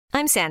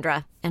I'm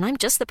Sandra, and I'm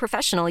just the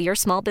professional your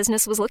small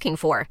business was looking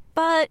for.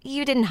 But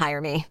you didn't hire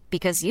me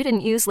because you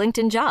didn't use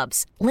LinkedIn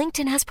Jobs.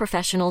 LinkedIn has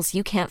professionals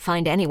you can't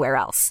find anywhere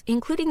else,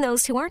 including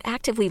those who aren't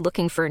actively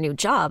looking for a new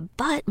job,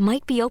 but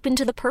might be open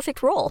to the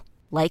perfect role,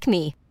 like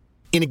me.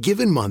 In a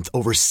given month,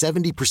 over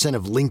 70%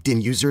 of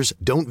LinkedIn users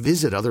don't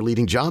visit other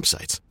leading job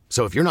sites.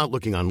 So if you're not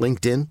looking on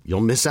LinkedIn,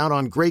 you'll miss out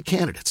on great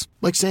candidates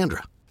like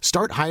Sandra.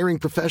 Start hiring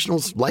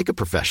professionals like a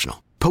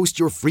professional. Post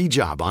your free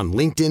job on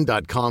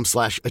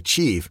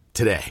linkedin.com/achieve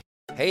today.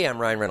 Hey, I'm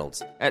Ryan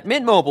Reynolds. At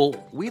Mint Mobile,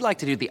 we like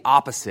to do the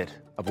opposite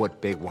of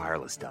what Big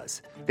Wireless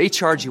does. They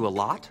charge you a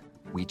lot,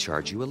 we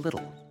charge you a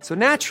little. So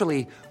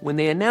naturally, when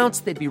they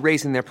announced they'd be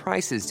raising their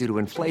prices due to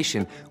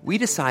inflation, we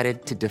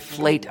decided to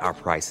deflate our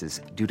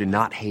prices due to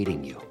not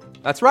hating you.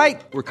 That's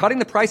right. We're cutting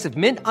the price of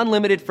Mint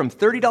Unlimited from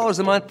 $30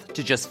 a month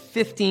to just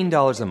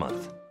 $15 a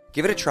month.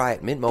 Give it a try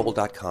at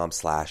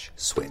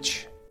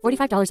mintmobile.com/switch.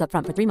 $45 up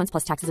front for 3 months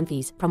plus taxes and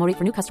fees. Promo rate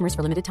for new customers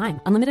for limited time.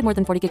 Unlimited more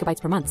than 40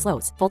 gigabytes per month.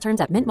 Slows full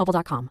terms at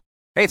mintmobile.com.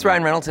 Hey, it's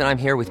Ryan Reynolds, and I'm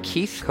here with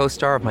Keith,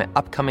 co-star of my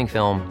upcoming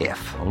film,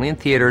 If, only in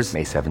theaters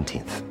May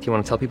 17th. Do you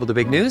want to tell people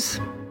the big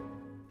news?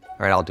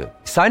 All right, I'll do it.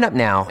 Sign up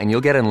now and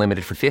you'll get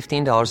unlimited for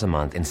 $15 a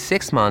month and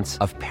 6 months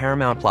of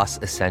Paramount Plus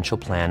Essential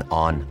Plan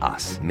on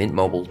us.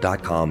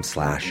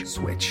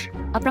 mintmobile.com/switch.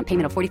 Upfront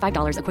payment of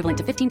 $45 equivalent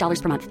to $15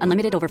 per month.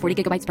 Unlimited over 40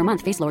 gigabytes per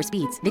month. Face lower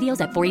speeds. Videos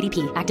at 480p.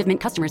 Active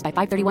Mint customers by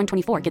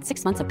 531.24 get 6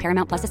 months of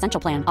Paramount Plus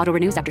Essential Plan. Auto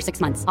renews after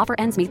 6 months. Offer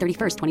ends May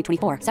 31st,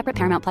 2024. Separate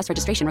Paramount Plus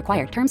registration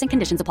required. Terms and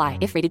conditions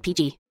apply if rated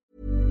PG.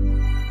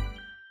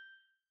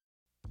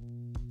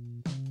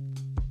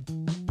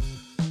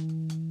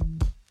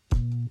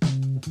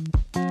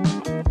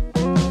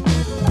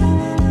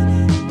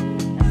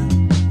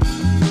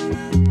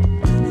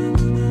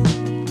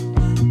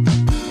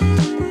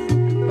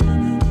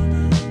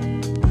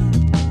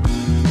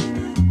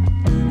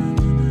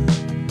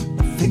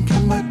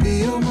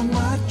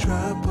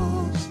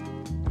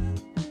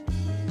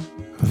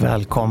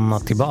 Välkomna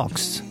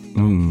tillbaks.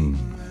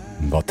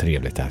 Vad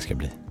trevligt det här ska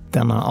bli.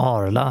 Denna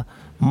arla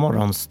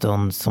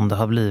morgonstund som det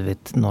har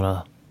blivit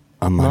några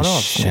Man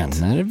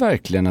känner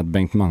verkligen att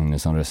Bengt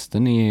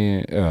Magnusson-rösten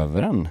är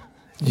över en.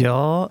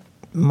 Ja,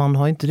 man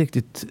har inte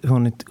riktigt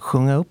hunnit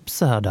sjunga upp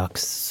så här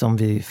dags som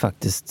vi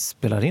faktiskt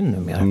spelar in nu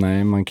mer.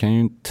 Nej, man kan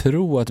ju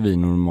tro att vi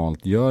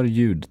normalt gör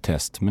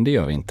ljudtest, men det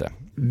gör vi inte.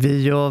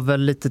 Vi gör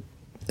väl lite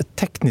ett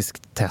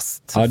tekniskt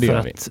test för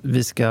att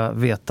vi ska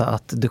veta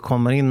att det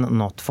kommer in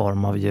något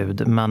form av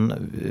ljud, men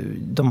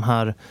de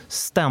här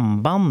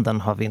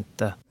stämbanden har vi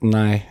inte.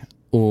 Nej,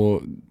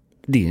 och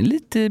det är en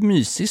lite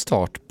mysig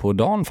start på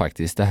dagen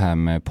faktiskt, det här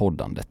med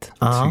poddandet,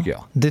 tycker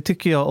jag. Det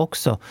tycker jag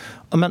också.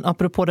 Men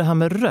apropå det här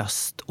med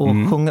röst och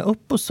sjunga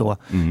upp och så.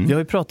 Vi har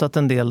ju pratat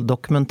en del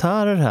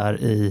dokumentärer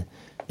här i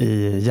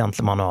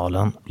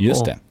Gentlemanualen.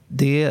 Just det.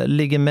 Det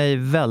ligger mig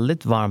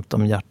väldigt varmt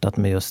om hjärtat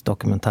med just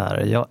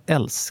dokumentärer. Jag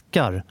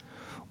älskar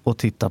att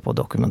titta på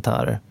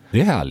dokumentärer.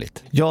 Det är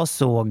härligt. Jag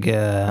såg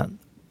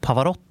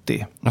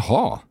Pavarotti.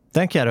 Jaha.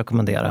 Den kan jag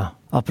rekommendera.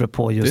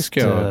 Apropå just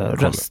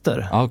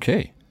röster.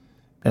 Okej.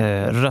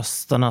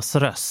 Rösternas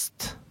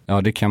röst.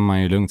 Ja, det kan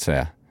man ju lugnt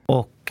säga.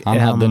 Och han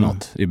hade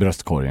något i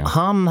bröstkorgen.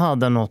 Han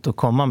hade något att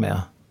komma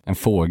med. En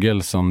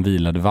fågel som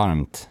vilade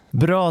varmt.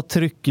 Bra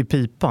tryck i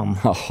pipan.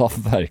 Ja,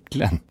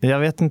 verkligen. Jag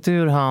vet inte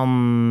hur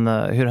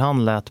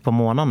han lät på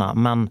morgnarna,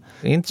 men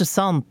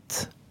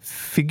intressant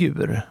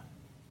figur.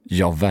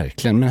 Ja,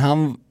 verkligen. Men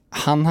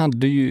han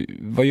hade ju,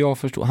 vad jag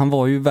förstår, han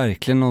var ju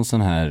verkligen någon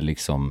sån här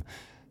liksom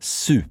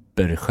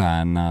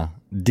superstjärna,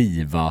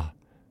 diva.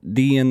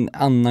 Det är en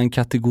annan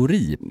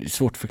kategori. Det är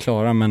svårt att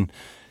förklara, men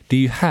det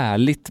är ju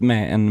härligt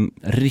med en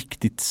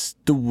riktigt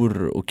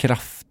stor och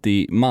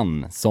kraftig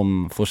man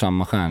som får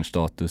samma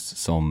stjärnstatus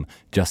som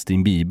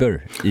Justin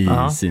Bieber i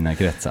sina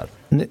kretsar.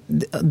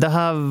 Det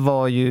här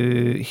var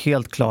ju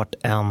helt klart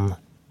en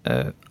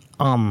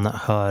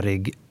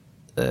anhörig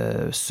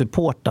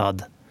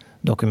supportad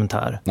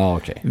dokumentär. Ja,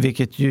 okej.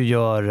 Vilket ju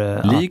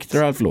gör... likt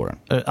Ralph Lauren.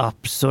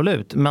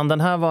 Absolut. Men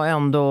den här var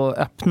ändå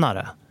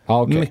öppnare.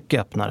 Okay.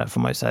 Mycket öppnare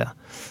får man ju säga.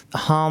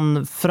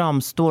 Han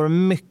framstår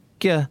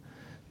mycket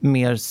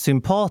mer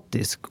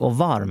sympatisk och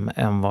varm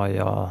än vad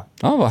jag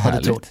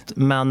hade trott.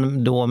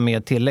 Men då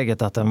med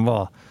tillägget att den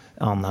var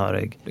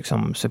anhörig,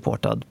 liksom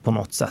supportad på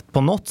något sätt.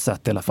 På något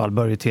sätt i alla fall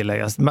bör ju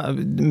tilläggas.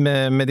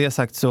 Med det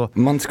sagt så,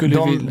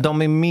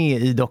 de är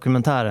med i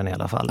dokumentären i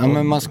alla fall. Ja,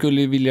 men man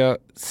skulle vilja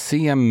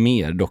se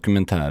mer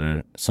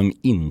dokumentärer som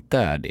inte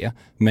är det.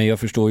 Men jag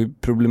förstår ju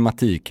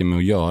problematiken med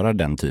att göra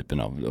den typen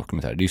av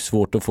dokumentärer. Det är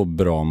svårt att få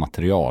bra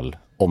material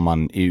om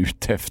man är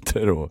ute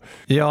efter. Och,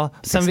 ja,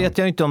 sen vet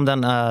jag inte om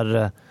den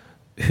är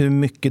hur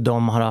mycket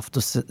de har haft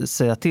att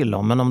säga till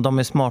om. Men om de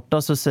är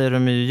smarta så säger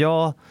de ju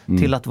ja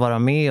till att vara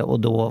med, och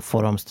då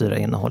får de styra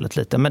innehållet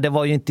lite. Men det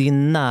var ju inte i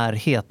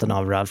närheten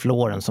av Ralph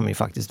Lauren som ju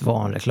faktiskt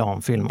var en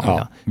reklamfilm.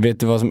 Ja. Vet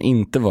du vad som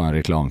inte var en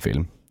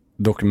reklamfilm?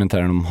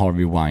 Dokumentären om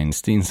Harvey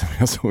Weinstein som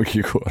jag såg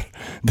igår.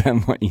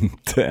 Den var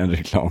inte en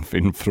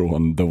reklamfilm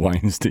från The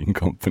Weinstein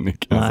Company.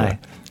 Nej,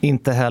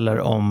 inte heller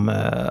om...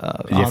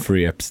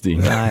 Jeffrey Epstein.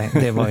 Nej,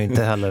 det var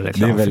inte heller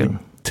reklamfilm.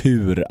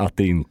 tur att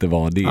det inte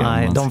var det.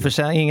 Nej,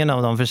 ingen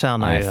av dem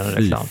förtjänar ju en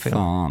reklamfilm.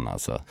 Fan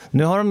alltså.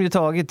 Nu har de ju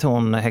tagit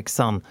hon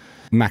häxan.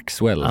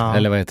 Maxwell,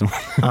 eller vad heter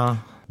hon? Ja.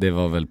 Det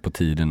var väl på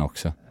tiden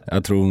också.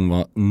 Jag tror hon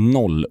var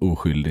 0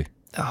 oskyldig.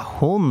 Ja,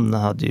 hon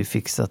hade ju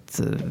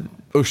fixat...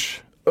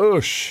 Usch!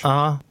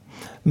 Ja,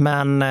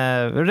 men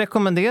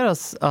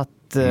rekommenderas att...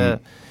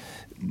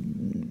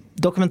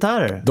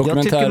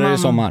 Dokumentärer i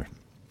sommar.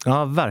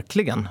 Ja,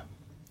 verkligen.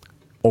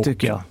 Och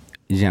tycker jag.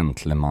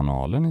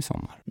 Gentlemanalen i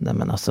sommar. Nej,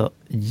 men alltså,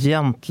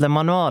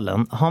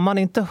 Gentlemanalen. Har man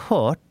inte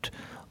hört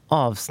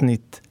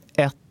avsnitt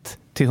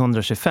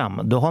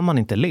 1-125, då har man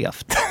inte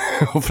levt.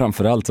 Och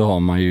framförallt så har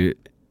man ju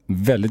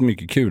väldigt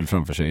mycket kul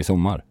framför sig i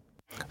sommar.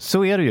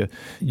 Så är det ju.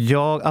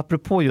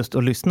 Apropå just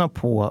att lyssna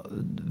på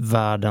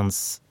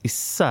världens i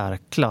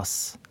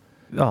särklass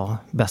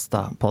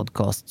bästa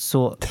podcast,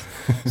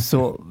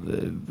 så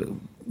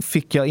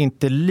fick jag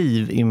inte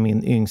liv i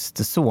min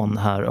yngste son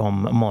här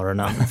om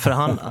morgonen. För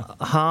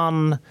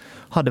han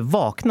hade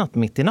vaknat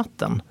mitt i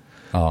natten.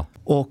 Ja.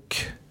 Och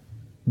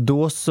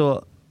då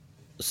så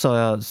sa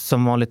jag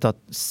som vanligt att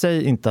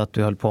säg inte att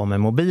du höll på med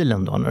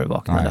mobilen då när du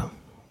vaknade. Nej.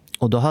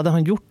 Och då hade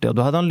han gjort det. Och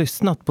då hade han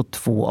lyssnat på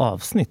 2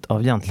 avsnitt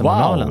av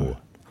Gentlemanalen. Wow.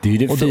 Det är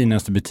ju det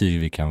finaste betyg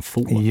vi kan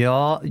få.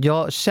 Ja,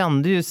 jag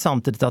kände ju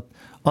samtidigt att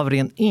av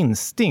ren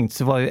instinkt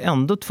så var jag ju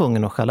ändå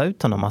tvungen att skälla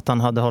ut honom att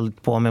han hade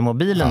hållit på med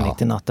mobilen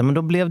mitt i natten. Men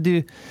då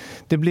blev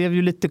det blev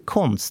ju lite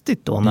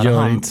konstigt då.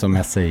 Gör inte som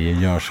jag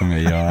säger, gör som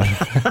jag gör.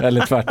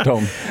 Eller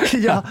tvärtom.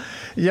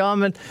 ja,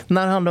 men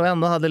när han då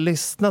ändå hade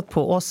lyssnat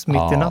på oss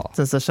mitt i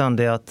natten så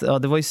kände jag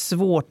att det var ju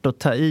svårt att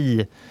ta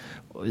i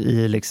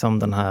liksom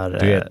den här...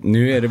 Du vet,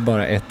 nu är det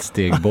bara ett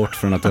steg bort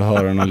från att du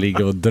hör honom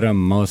ligga och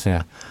drömma och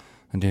säga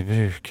det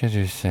brukar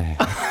du säga.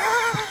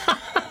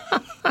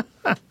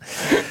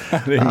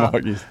 Det är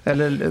magiskt.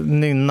 Eller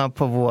nynna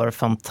på vår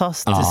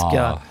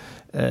fantastiska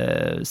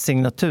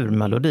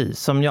signaturmelodi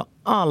som jag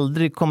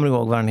aldrig kommer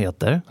ihåg vad den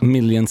heter. A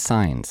Million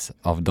Signs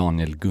av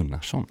Daniel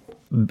Gunnarsson.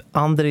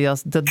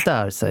 Andreas, det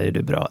där säger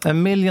du bra. A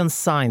Million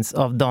Signs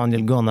av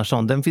Daniel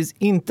Gunnarsson. Den finns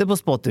inte på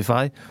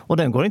Spotify och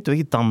den går inte att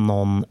hitta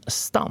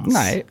någonstans.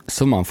 Nej,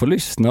 så man får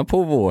lyssna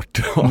på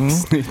vårt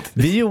avsnitt.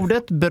 Vi gjorde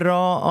ett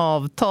bra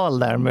avtal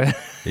där med...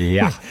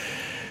 Ja.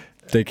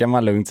 Det kan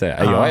man lugnt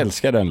säga. Jag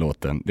älskar den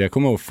låten. Jag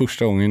kommer ihåg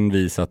första gången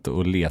vi satt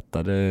och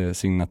letade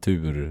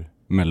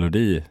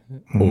signaturmelodi.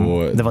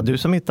 Och... Det var du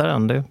som hittade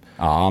den, du.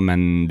 Ja,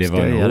 men det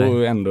var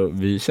nog ändå...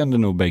 Vi kände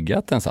nog bägge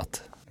att den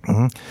satt.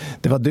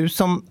 Det var du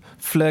som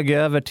flög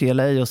över till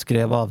LA och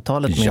skrev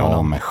avtalet med honom.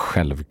 Ja, men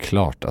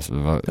självklart. Alltså, det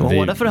var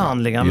hårda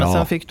förhandlingar, men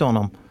sen fick du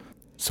honom.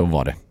 Så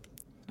var det.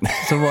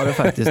 Så var det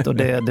faktiskt, och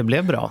det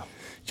blev bra.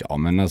 Ja,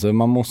 men alltså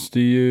man måste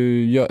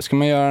ju... Ska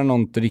man göra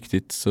något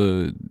riktigt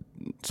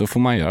så får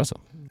man göra så.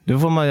 Då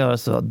får man göra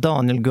så.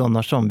 Daniel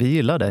Gunnarsson, vi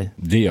gillar dig.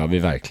 Det gör vi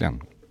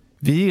verkligen.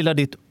 Vi gillar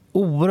ditt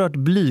oerhört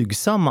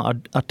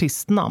blygsamma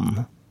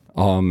artistnamn.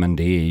 Ja, men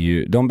det är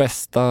ju... De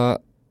bästa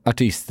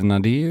artisterna,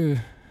 det är ju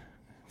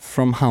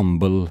from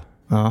humble...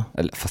 Ja.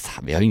 Eller, fast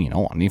vi har ingen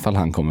aning ifall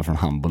han kommer från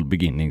humble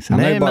beginnings. Han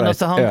är bara men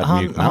alltså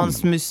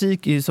hans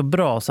musik är ju så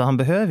bra så han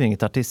behöver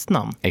inget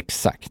artistnamn.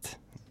 Exakt.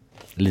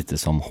 Lite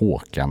som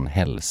Håkan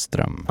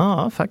Hellström.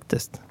 Ja,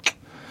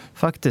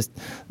 faktiskt.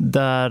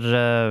 Där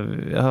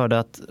jag hörde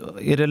att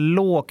är det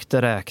lågt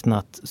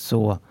räknat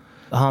så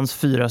hans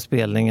 4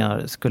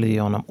 spelningar skulle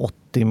ge honom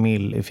 80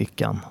 mil i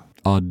fickan.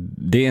 Ja,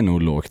 det är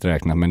nog lågt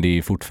räknat, men det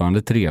är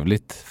fortfarande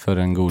trevligt för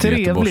en god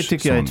Göteborgs. Trevligt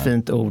tycker jag är ett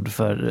fint ord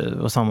för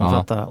att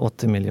sammanfatta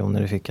 80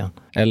 miljoner i fickan.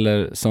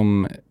 Eller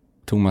som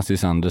Thomas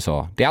Isander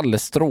sa, det är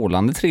alldeles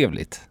strålande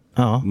trevligt.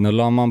 Ja. Nu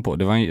la man på,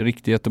 det var en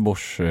riktig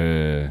Göteborgs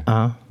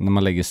när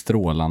man lägger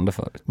strålande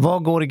för.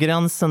 Vad går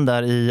gränsen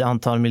där i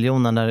antal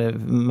miljoner när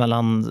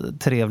mellan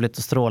trevligt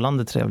och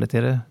strålande trevligt?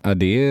 Är det? Ja,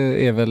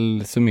 det är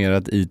väl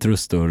summerat i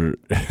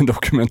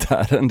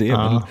Trustor-dokumentären.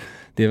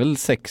 Det är väl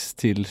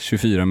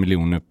 6-24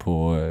 miljoner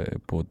på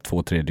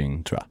 2-3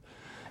 dygn tror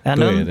jag.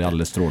 Då är det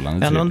alldeles strålande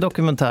trevligt. En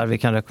dokumentär vi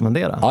kan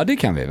rekommendera. Ja, det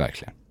kan vi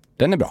verkligen.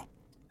 Den är bra.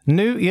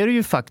 Nu är det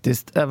ju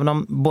faktiskt, även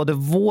om både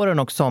våren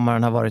och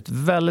sommaren har varit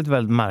väldigt,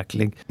 väldigt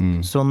märklig,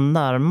 så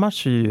närmar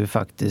sig ju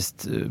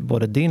faktiskt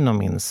både din och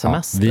min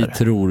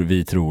semester. Ja,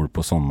 vi tror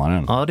på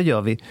sommaren. Ja, det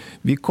gör vi.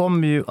 Vi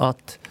kommer ju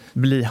att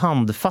bli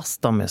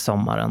handfasta med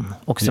sommaren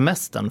och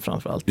semestern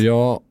framförallt.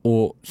 Ja,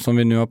 och som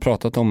vi nu har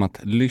pratat om att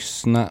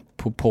lyssna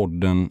på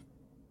podden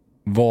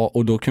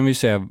och då kan vi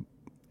säga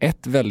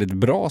ett väldigt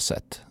bra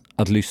sätt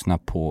att lyssna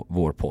på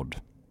vår podd.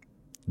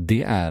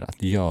 Det är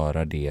att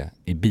göra det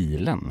i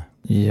bilen.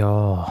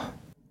 Ja.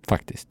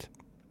 Faktiskt.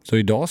 Så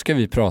idag ska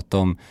vi prata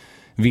om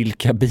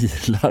vilka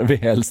bilar vi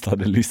helst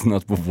hade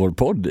lyssnat på vår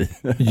podd i.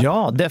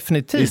 Ja,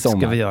 definitivt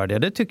ska vi göra det.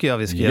 Det tycker jag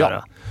vi ska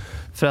göra.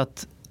 För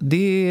att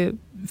det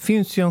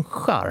finns ju en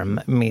charm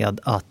med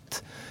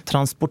att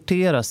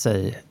transportera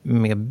sig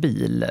med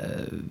bil.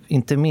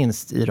 Inte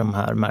minst i de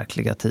här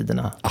märkliga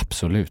tiderna.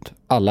 Absolut.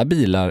 Alla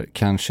bilar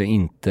kanske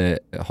inte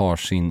har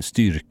sin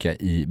styrka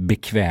i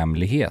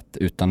bekvämlighet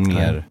utan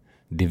mer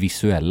det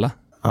visuella.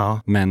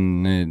 Ja.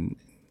 Men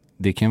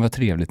det kan vara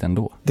trevligt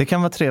ändå. Det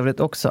kan vara trevligt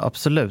också,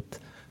 absolut.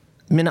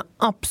 Mina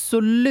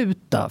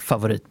absoluta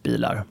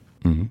favoritbilar,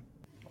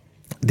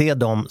 det är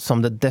de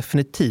som det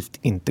definitivt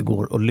inte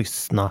går att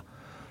lyssna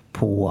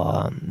på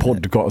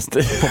podcast.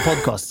 På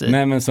podcast i.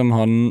 Nej, men som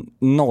har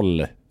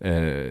noll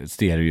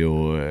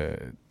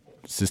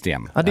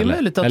stereo-system. Ja, det är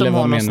möjligt att de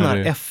har någon sån här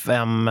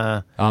FM...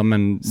 Ja,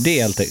 men det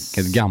är helt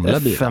enkelt gamla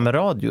bilar.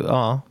 FM-radio,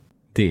 ja.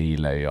 Det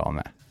gillar jag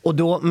med. Och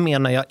då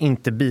menar jag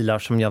inte bilar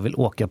som jag vill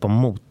åka på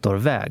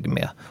motorväg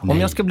med. Nej. Om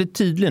jag ska bli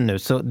tydlig nu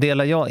så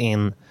delar jag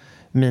in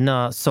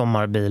mina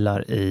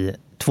sommarbilar i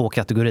 2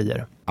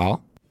 kategorier. Ja.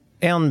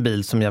 En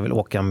bil som jag vill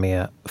åka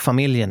med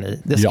familjen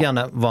i. Det ska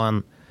gärna vara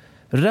en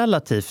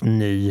relativt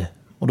ny,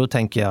 och då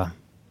tänker jag,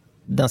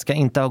 den ska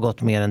inte ha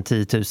gått mer än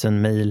 10 000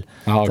 mil.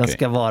 Okay. Den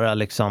ska vara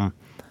liksom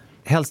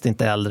helst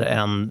inte äldre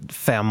än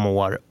 5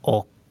 år,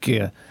 och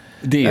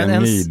det är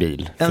en ny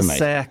bil för en mig.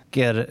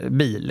 säker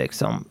bil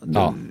liksom.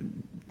 Ja,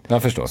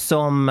 jag förstår.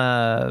 Som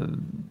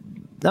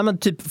men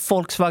typ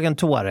Volkswagen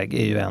Touareg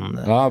är ju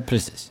ja,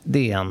 precis.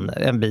 Det är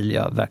en bil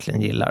jag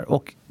verkligen gillar,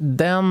 och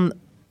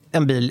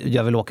en bil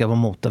jag vill åka på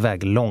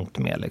motorväg långt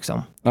med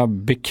liksom. Ja,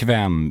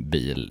 bekväm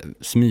bil,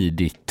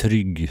 smidig,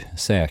 trygg,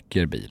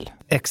 säker bil.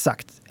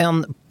 Exakt,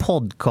 en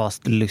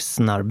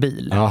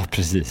podcastlyssnarbil. Ja,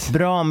 precis.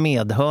 Bra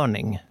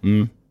medhörning.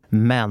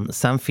 Men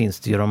sen finns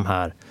det ju de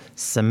här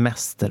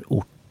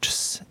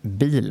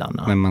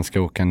semesterortsbilarna. När man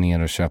ska åka ner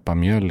och köpa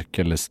mjölk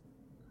eller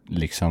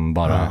liksom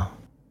bara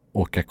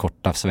åka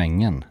korta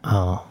svängen.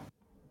 Ja.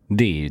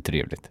 Det är ju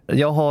trevligt.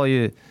 Jag har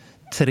ju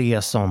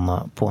 3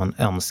 sådana på en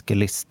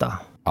önskelista.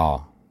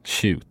 Ja,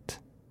 shoot.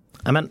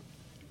 Men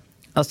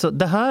alltså,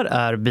 det här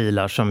är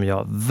bilar som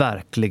jag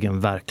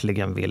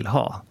verkligen vill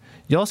ha.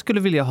 Jag skulle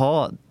vilja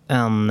ha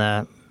en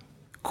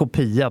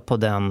kopia på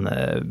den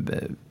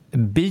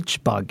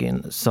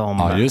beachbuggen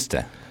som, just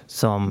det.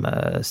 Som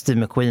Steve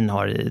McQueen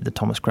har i The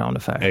Thomas Crown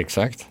Affair.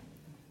 Exakt.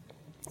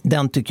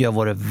 Den tycker jag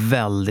vore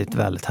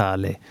väldigt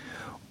härlig.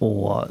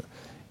 Och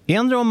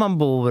ändå om man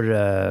bor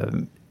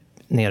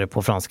nere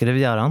på franska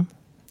rivieran,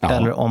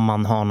 eller om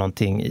man har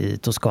någonting i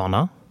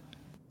Toscana.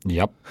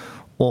 Japp.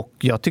 Och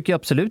jag tycker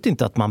absolut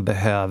inte att man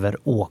behöver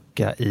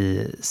åka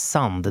i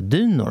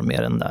sanddynor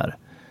mer än där.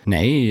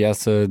 Nej,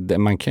 alltså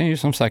man kan ju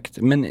som sagt,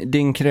 men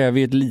den kräver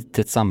ju ett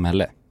litet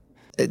samhälle.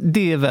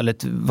 Det är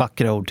väldigt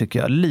vackra ord tycker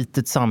jag.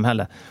 Litet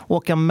samhälle.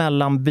 Åka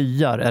mellan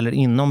byar eller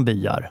inom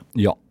byar.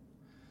 Ja.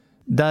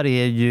 Där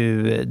är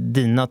ju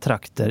dina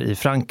trakter i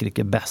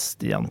Frankrike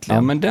bäst egentligen.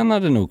 Ja, men den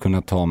hade nog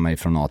kunnat ta mig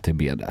från A till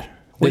B där.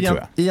 Det tror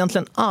jag.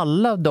 Egentligen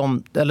alla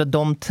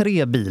de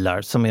 3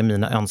 bilar som är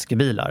mina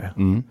önskebilar.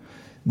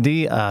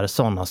 Det är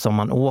sådana som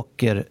man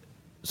åker,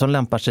 som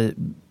lämpar sig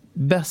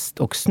bäst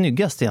och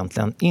snyggast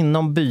egentligen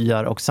inom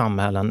byar och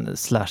samhällen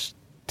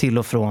 / till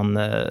och från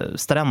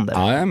stränder.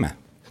 Ja, jag är med.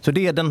 Så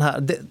det är den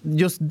här,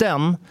 just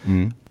den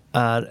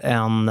är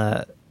en,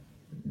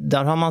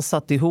 där har man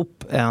satt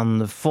ihop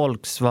en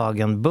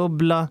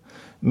Volkswagen-bubbla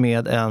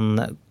med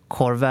en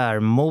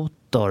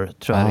Corvair-motor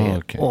tror jag det är.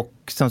 Okay. Och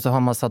sen så har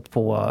man satt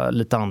på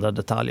lite andra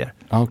detaljer.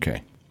 Okay.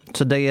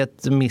 Så det är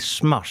ett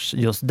mischmasch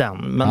just den.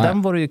 Men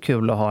den var det ju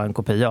kul att ha en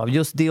kopia av.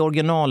 Just det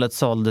originalet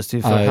såldes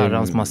ju för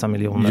herrans massa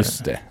miljoner.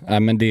 Just det. Ja,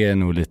 men det är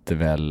nog lite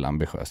väl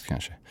ambitiöst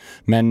kanske.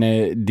 Men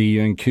det är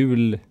ju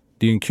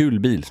en kul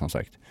bil som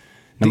sagt.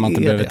 När man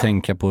inte behöver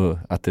tänka på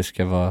att det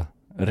ska vara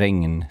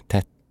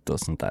regntätt och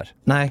sånt där.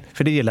 Nej,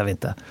 för det gillar vi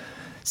inte.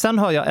 Sen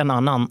har jag en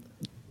annan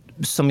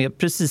som är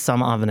precis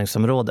samma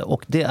användningsområde,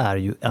 och det är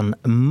ju en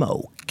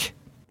Moke.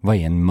 Vad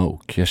är en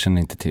Moke? Jag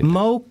känner inte till.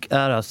 Moke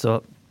är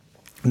alltså,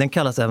 den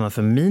kallas även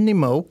för Mini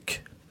Moke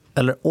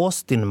eller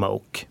Austin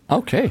Moke.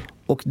 Okej.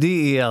 Och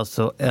det är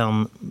alltså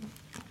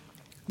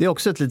det är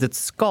också ett litet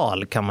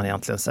skal kan man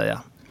egentligen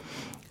säga.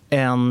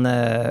 En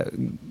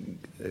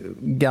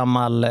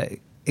gammal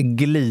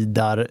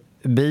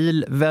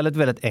glidarbil,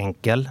 väldigt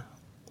enkel.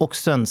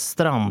 Också en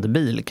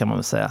strandbil kan man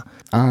väl säga.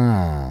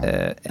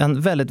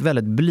 En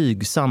väldigt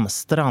blygsam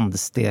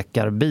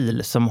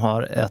strandstekarbil som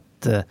har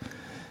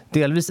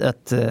delvis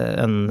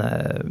en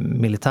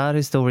militär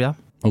historia.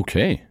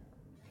 Okej.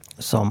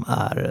 Som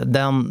är,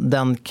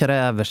 den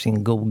kräver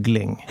sin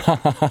googling.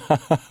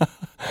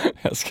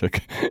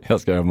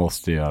 Jag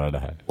måste göra det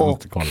här.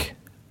 Och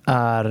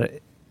är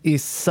i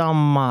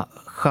samma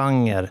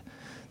genre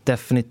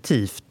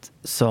definitivt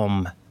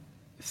som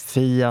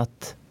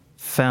Fiat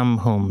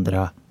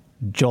 500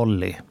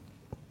 Jolly.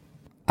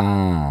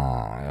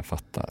 Jag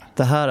fattar.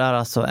 Det här är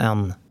alltså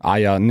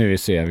nu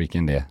ser jag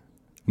vilken det är.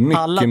 Mycket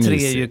alla 3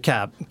 mysig. är ju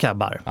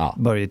cabbar,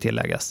 bör ju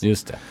tilläggas.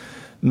 Just det.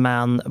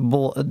 Men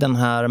den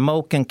här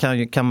Moken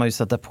kan man ju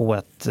sätta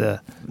på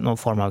någon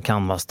form av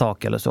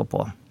canvas-tak eller så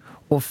på.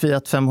 Och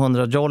Fiat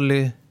 500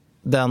 Jolly,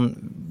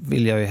 den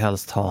vill jag ju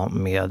helst ha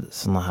med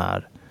såna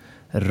här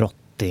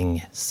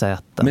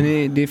rottingsäten.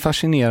 Men det är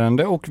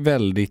fascinerande och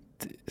väldigt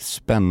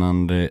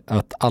spännande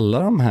att alla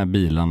de här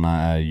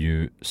bilarna är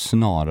ju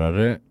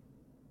snarare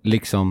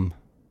liksom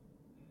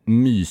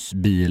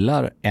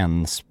mysbilar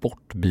än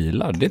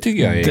sportbilar. Det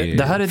tycker jag är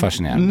det här är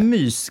fascinerande. En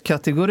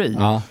myskategori.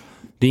 Ja,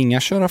 det är inga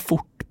köra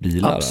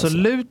fort-bilar.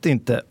 Absolut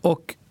inte.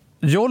 Och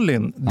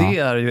Jollyn, det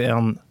är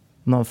ju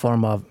någon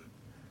form av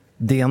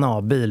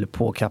DNA-bil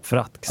på Cap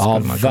Ferrat, skulle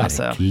man kunna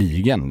säga. Ja,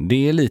 verkligen.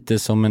 Det är lite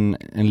som en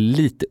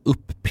lite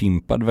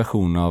uppimpad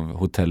version av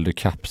Hotel de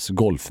Caps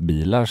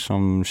golfbilar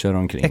som kör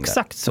omkring.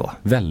 Exakt där. Så.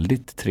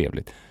 Väldigt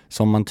trevligt.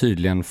 Som man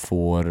tydligen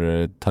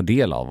får ta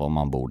del av om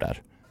man bor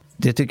där.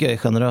 Det tycker jag är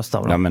generöst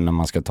av dem. Ja, men när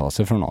man ska ta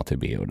sig från A till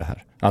B och det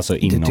här. Alltså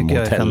inom det tycker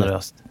jag är hotellet.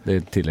 generöst. Det är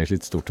ett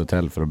tillräckligt stort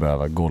hotell för att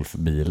behöva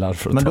golfbilar.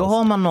 För att men då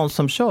har man någon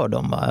som kör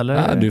dem, va? Eller?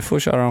 Ja, du får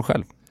köra dem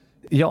själv.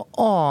 Jag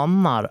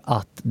anar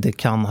att det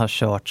kan ha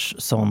körts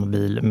sån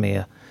bil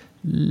med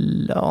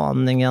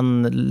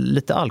aningen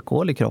lite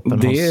alkohol i kroppen.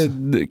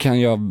 Det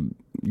kan jag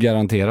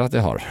garantera att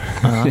det har.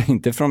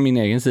 Inte från min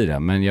egen sida,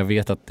 men jag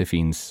vet att det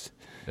finns.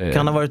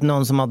 Kan det ha varit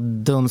någon som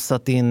har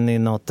dunsat in i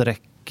något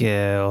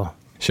räcke och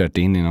kört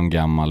in i någon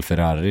gammal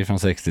Ferrari från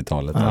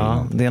 60-talet.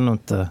 Ja, det är nog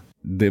inte.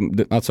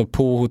 Alltså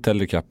på Hotel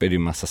de Cap är det ju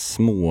massa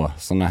små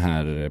såna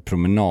här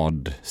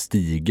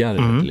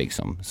promenadstigar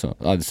liksom. Så,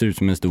 ja, det ser ut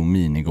som en stor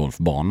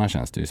minigolfbana,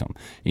 känns det ju som.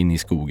 In i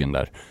skogen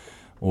där.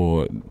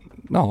 Och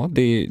ja,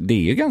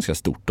 det är ganska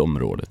stort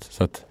området.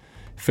 Så att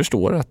jag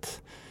förstår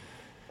att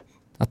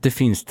det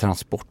finns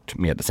transport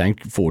med. Sen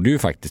får du ju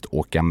faktiskt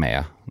åka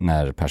med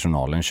när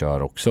personalen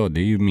kör också.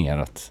 Det är ju mer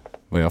att,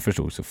 vad jag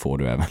förstod, så får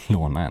du även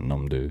låna en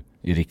om du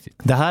är riktigt.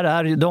 Det här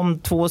är de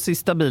 2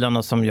 sista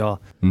bilarna som jag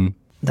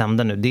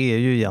nämnde nu. Det är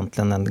ju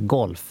egentligen en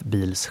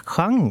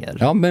golfbilsgenre.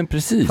 Ja, men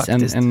precis.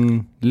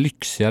 En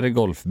lyxigare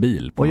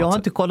golfbil. Och jag har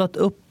inte kollat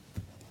upp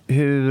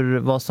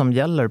vad som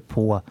gäller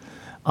på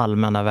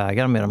allmänna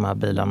vägar med de här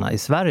bilarna i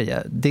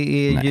Sverige.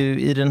 Det är ju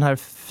i den här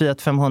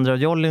Fiat 500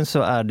 Jollin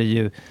så är det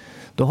ju,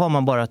 då har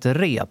man bara ett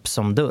rep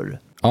som dörr.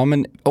 Ja,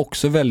 men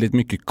också väldigt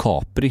mycket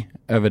Capri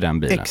över den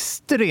bilen.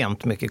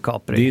 Extremt mycket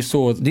Capri. Det är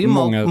så det är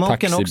många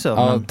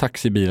också,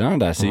 taxibilarna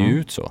där ser ju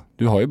ut så.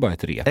 Du har ju bara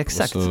ett rep.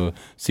 Exakt. Och så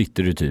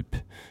sitter du typ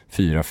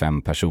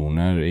 4-5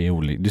 personer i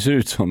olika. Det ser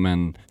ut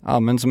som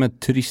som en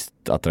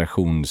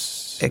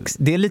turistattraktions.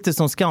 Det är lite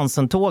som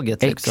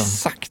Skansen-tåget. Liksom.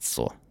 Exakt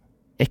så.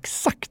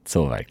 Exakt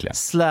så verkligen.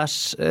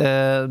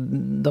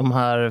 / de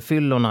här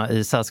fyllorna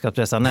i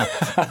Sällskapsresan 1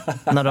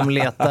 när de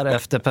letar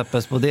efter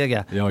Peppes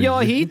Bodega. Jag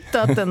har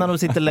hittat den när de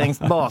sitter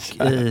längst bak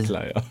i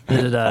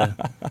det där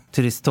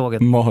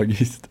turisttåget.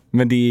 Magiskt.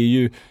 Men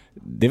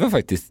det var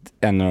faktiskt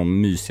en av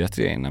de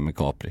mysigaste grejerna med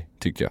Capri,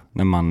 tycker jag.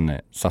 När man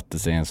satte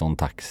sig i en sån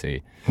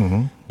taxi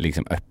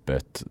liksom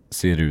öppet,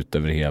 ser ut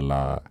över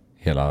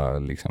hela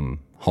liksom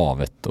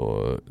havet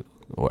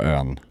och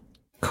ön.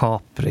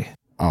 Capri.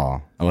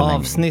 Ja,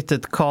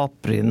 avsnittet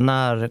Capri,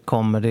 när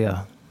kommer det?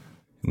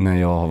 När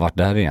jag har varit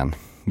där igen.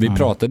 Vi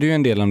pratade ju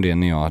en del om det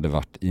när jag hade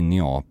varit i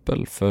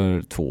Neapel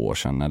för 2 år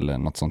sedan eller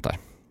något sånt där.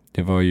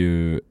 Det var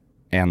ju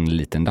en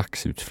liten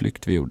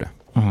dagsutflykt vi gjorde.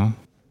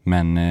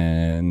 Men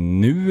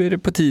nu är det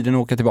på tiden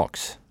att åka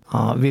tillbaks.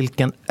 Ja,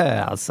 vilken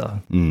ö alltså.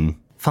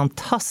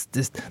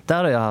 Fantastiskt.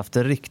 Där har jag haft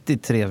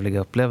riktigt trevliga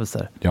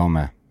upplevelser. Jag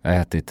med. Jag har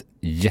ätit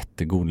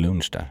jättegod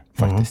lunch där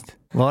faktiskt.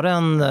 Var det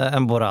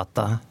en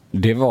burrata?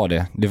 Det var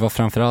det. Det var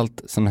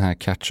framförallt sån här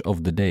catch of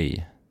the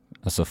day.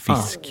 Alltså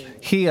fisk.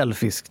 Hel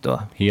fisk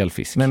då? Hel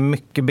fisk. Med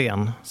mycket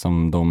ben.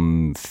 Som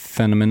de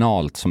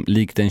fenomenalt, som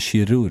likt en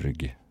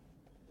kirurg,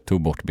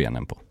 tog bort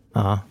benen på.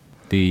 Ja.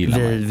 Det gillar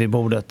man. Vid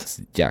bordet.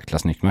 Jäkla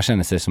snyggt. Man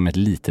känner sig som ett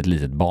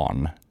litet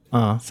barn.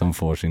 Som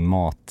får sin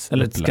mat.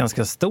 Eller ett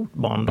ganska stort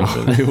barn då.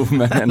 Jo,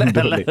 men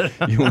ändå.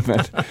 Men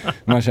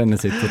man känner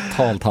sig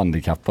totalt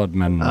handikappad,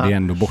 men det är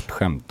ändå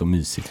bortskämt och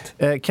mysigt.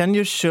 Can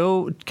you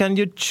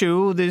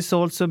chew this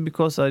also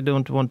because I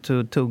don't want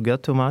to tugga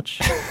too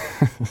much?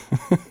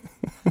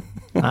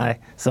 Nej,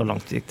 så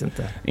långt gick det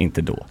inte.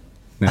 Inte då.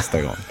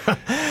 Nästa gång.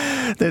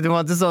 Det var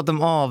inte så att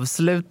de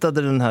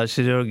avslutade den här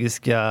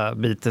kirurgiska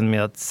biten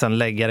med att sen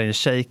lägga en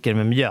shaker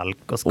med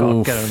mjölk och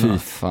skaka den. Fy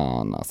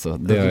fan alltså.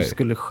 Du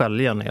skulle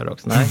skölja ner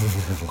också. Nej.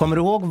 Kommer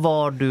du ihåg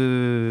var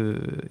du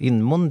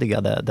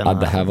inmundigade den här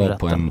det här var rätten?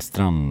 på en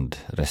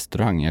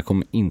strandrestaurang.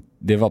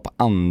 Det var på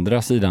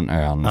andra sidan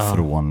ön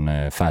från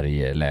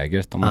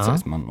färjelägret, om man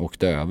säger. Man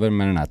åkte över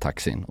med den här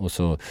taxin. Och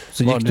så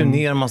gick du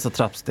ner en massa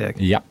trappsteg?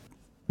 Ja.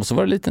 Och så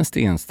var det en liten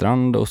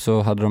stenstrand och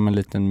så hade de en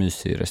liten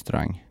mysig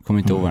restaurang. Kommer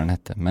inte ihåg vad den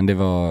hette, men det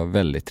var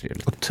väldigt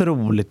trevligt.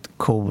 Otroligt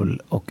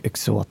cool och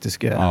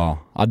exotisk ö.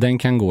 Ja, den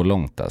kan gå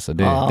långt alltså.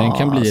 Den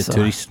kan bli ett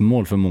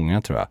turistmål för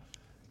många, tror jag,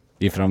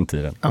 i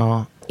framtiden.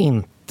 Ja,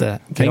 inte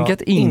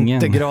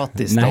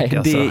gratis. Nej, dock,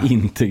 alltså. Det är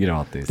inte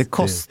gratis. Det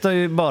kostar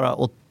ju bara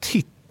att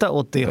titta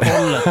åt det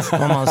hållet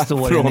om man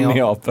står från i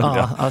Neapel.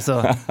 Ja,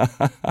 alltså.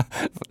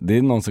 Det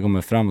är någon som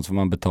kommer fram och så får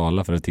man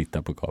betala för att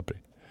titta på Capri.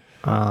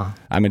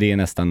 Nej, men det är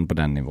nästan på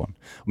den nivån.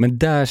 Men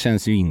där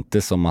känns ju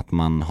inte som att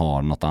man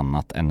har något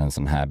annat än en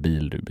sån här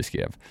bil du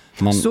beskrev.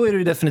 Så är det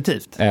ju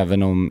definitivt.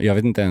 Även om, jag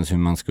vet inte ens hur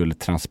man skulle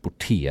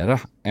transportera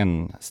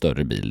en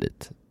större bil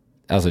dit.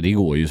 Alltså det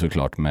går ju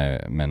såklart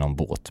med någon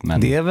båt.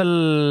 Men det är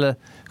väl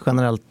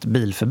generellt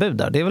bilförbud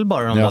där. Det är väl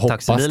bara de där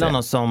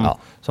taxibilarna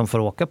som får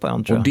åka på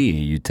en, tror jag. Och det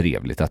är ju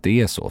trevligt att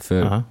det är så.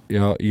 För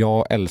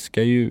jag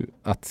älskar ju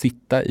att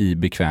sitta i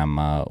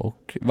bekväma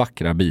och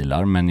vackra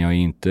bilar. Men jag är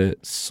inte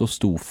så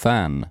stor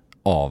fan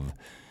av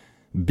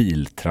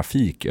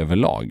biltrafik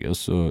överlag, och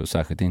så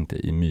särskilt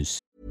inte i mys.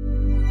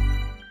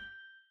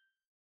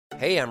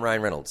 Hey, I'm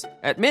Ryan Reynolds.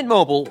 At Mint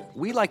Mobile,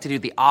 we like to do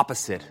the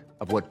opposite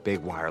of what Big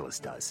Wireless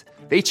does.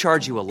 They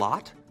charge you a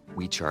lot,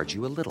 we charge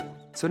you a little.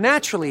 So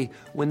naturally,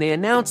 when they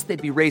announced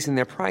they'd be raising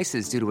their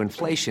prices due to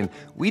inflation,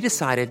 we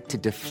decided to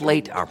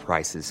deflate our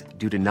prices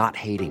due to not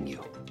hating you.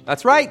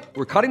 That's right.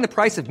 We're cutting the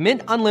price of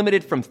Mint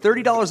Unlimited from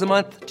 $30 a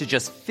month to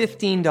just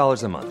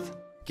 $15 a month.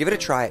 Give it a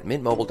try at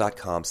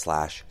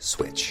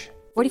mintmobile.com/switch.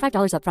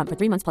 $45 up front for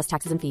 3 months plus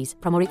taxes and fees.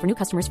 Promo rate for new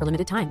customers for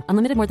limited time.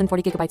 Unlimited more than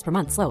 40 gigabytes per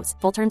month slows.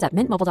 Full terms at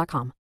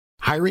mintmobile.com.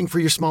 Hiring for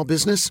your small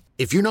business?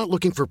 If you're not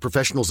looking for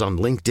professionals on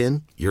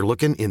LinkedIn, you're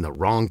looking in the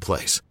wrong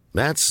place.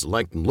 That's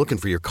like looking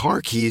for your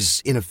car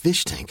keys in a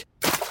fish tank.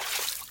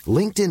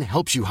 LinkedIn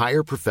helps you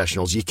hire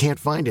professionals you can't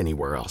find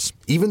anywhere else,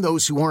 even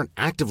those who aren't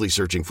actively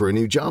searching for a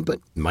new job but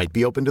might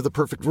be open to the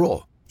perfect role.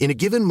 In a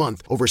given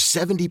month, over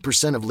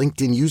 70% of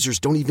LinkedIn users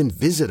don't even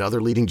visit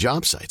other leading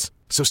job sites.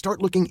 So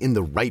start looking in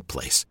the right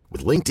place.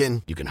 With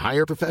LinkedIn, you can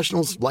hire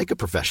professionals like a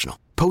professional.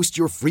 Post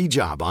your free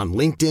job on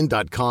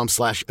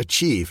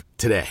linkedin.com/achieve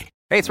today.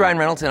 Hey, it's Ryan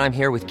Reynolds, and I'm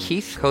here with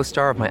Keith,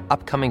 co-star of my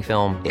upcoming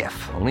film,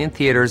 If, only in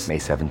theaters May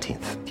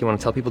 17th. Do you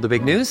want to tell people the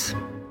big news?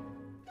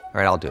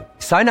 All right, I'll do it.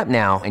 Sign up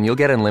now and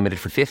you'll get unlimited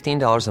for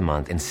 $15 a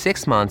month and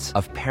 6 months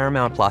of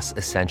Paramount Plus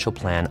Essential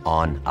Plan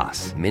on us.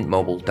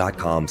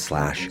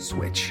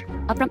 mintmobile.com/switch.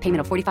 Upfront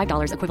payment of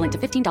 $45 equivalent to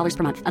 $15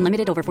 per month.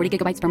 Unlimited over 40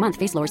 gigabytes per month.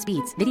 Face lower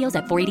speeds. Videos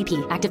at 480p.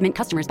 Active Mint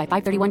customers by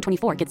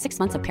 531.24 get 6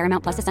 months of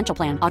Paramount Plus Essential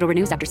Plan. Auto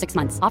renews after 6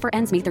 months. Offer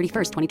ends May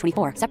 31st,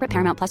 2024. Separate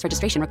Paramount Plus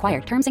registration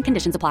required. Terms and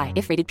conditions apply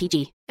if rated PG.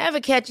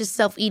 Ever catch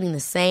yourself eating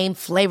the same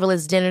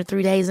flavorless dinner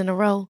 3 days in a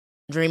row?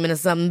 Dreaming of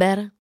something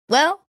better?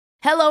 Well,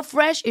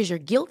 HelloFresh is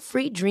your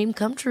guilt-free dream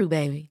come true,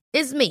 baby.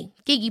 It's me,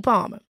 Keke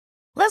Palmer.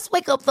 Let's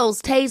wake up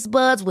those taste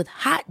buds with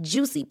hot,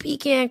 juicy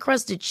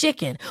pecan-crusted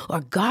chicken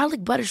or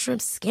garlic butter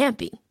shrimp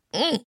scampi.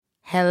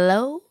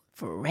 Hello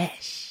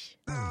Fresh.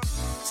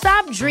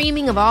 Stop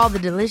dreaming of all the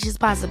delicious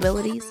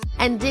possibilities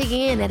and dig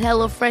in at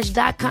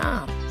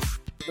HelloFresh.com.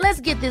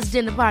 Let's get this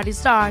dinner party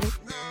started.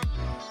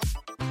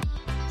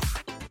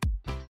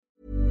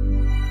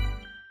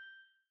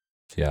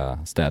 Ja,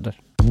 städer.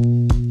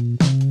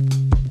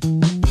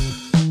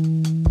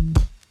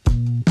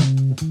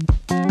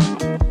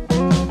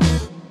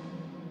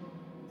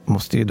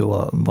 Måste ju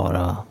då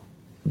bara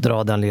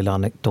dra den lilla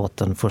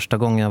anekdoten. Första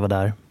gången jag var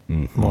där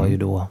var ju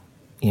då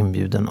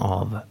inbjuden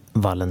av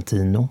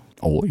Valentino.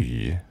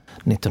 Oj!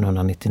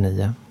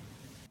 1999.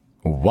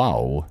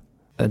 Wow!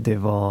 Det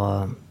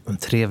var en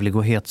trevlig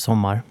och het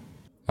sommar.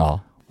 Ja.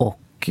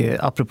 Och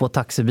apropå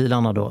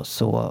taxibilarna då,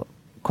 så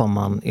kom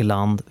man i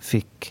land,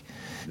 fick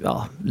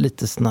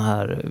lite såna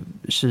här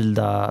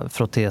kylda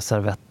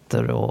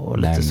frottéservetter och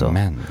lite så.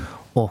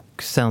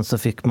 Och sen så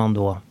fick man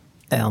då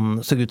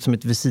såg ut som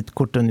ett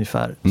visitkort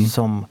ungefär,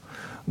 som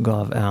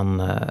gav en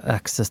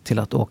access till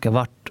att åka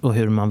vart och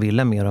hur man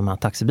ville med de här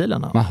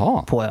taxibilarna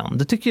på ön.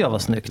 Det tycker jag var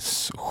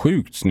snyggt.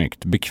 Sjukt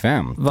snyggt,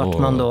 bekvämt. Vart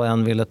man då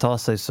än ville ta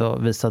sig så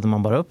visade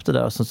man bara upp det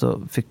där och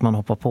så fick man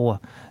hoppa på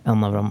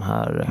en av de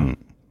här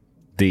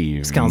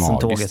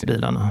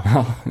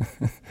Skansen-tåget-bilarna.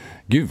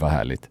 Gud vad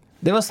härligt.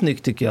 Det var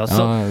snyggt tycker jag.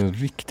 Så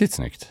riktigt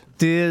snyggt.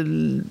 Det är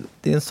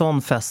en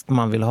sån fest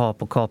man vill ha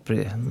på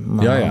Capri.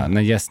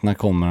 När gästerna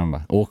kommer de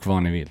bara, åk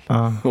vad ni vill.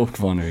 Åk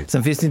vad ni vill.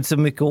 Sen finns det inte så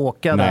mycket att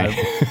åka där.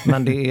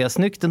 Men det är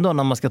snyggt ändå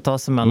när man ska ta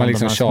sig mellan man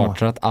liksom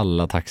chartrat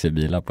alla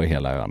taxibilar på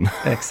hela ön.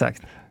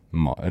 Exakt.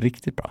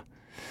 Riktigt bra.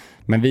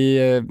 Men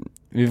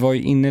vi var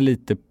ju inne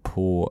lite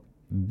på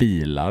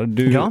bilar.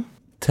 Du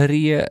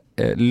 3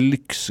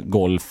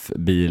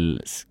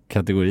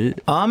 lyxgolfbilskategori.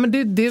 Ja, men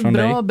det är en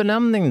bra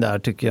benämning där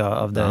tycker jag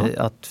av dig.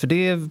 För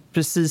det är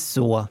precis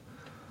så.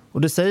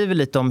 Och det säger väl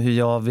lite om hur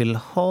jag vill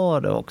ha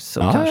det också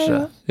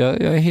kanske. Ja,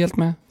 jag är helt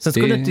med. Sen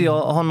skulle inte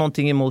jag ha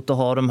någonting emot att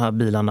ha de här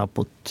bilarna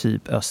på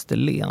typ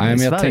Österlen i Sverige.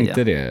 Men jag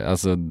tänkte det.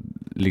 Alltså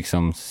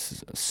liksom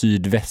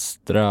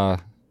sydvästra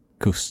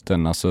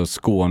kusten, alltså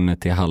Skåne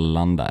till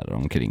Halland där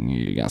omkring är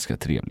ju ganska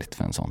trevligt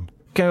för en sån.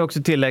 Kan jag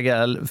också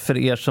tillägga för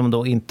er som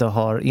då inte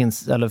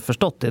har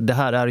förstått det. Det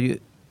här är ju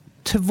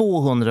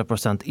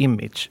 200%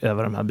 image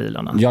över de här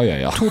bilarna.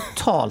 Ja.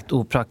 Totalt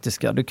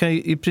opraktiska. Du kan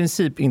ju i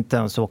princip inte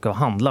ens åka och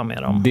handla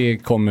med dem. Det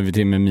kommer vi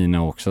till med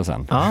mina också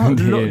sen. Ja,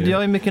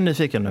 jag är mycket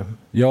nyfiken nu.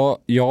 Ja,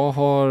 jag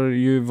har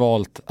ju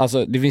valt...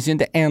 Alltså, det finns ju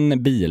inte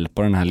en bil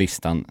på den här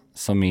listan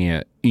som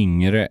är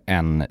yngre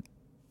än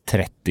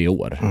 30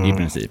 år i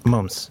princip.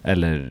 Mums.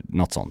 Eller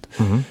något sånt.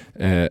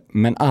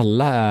 Men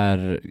alla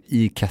är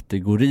i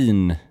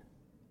kategorin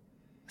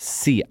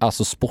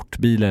alltså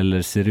sportbil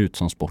eller ser ut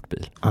som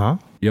sportbil.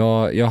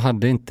 Jag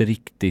hade inte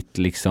riktigt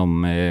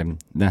liksom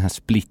den här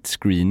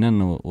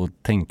split-screenen och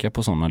tänka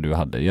på sådana du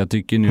hade. Jag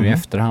tycker nu i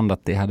efterhand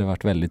att det hade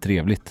varit väldigt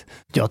trevligt.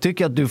 Jag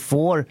tycker att du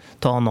får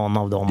ta någon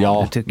av dem.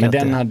 Ja, men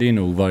den hade ju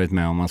nog varit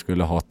med om man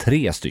skulle ha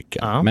 3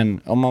 stycken.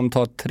 Men om man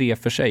tar 3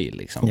 för sig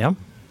liksom,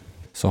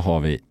 så har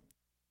vi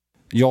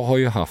Jag har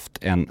ju haft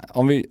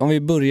om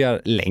vi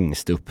börjar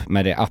längst upp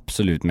med det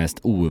absolut mest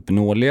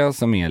ouppnåeliga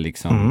som är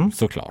liksom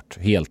såklart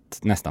helt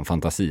nästan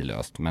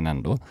fantasilöst, men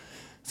ändå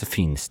så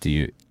finns det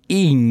ju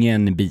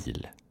ingen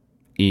bil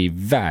i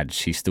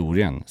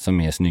världshistorien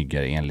som är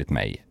snyggare enligt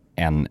mig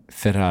än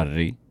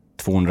Ferrari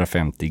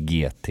 250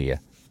 GT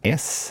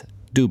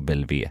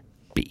SWB.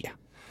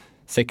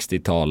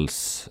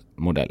 60-tals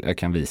modell. Jag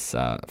kan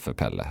visa för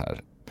Pelle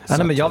här.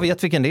 Nej, men jag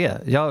vet vilken det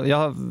är.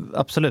 Jag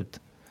absolut.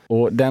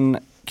 Och den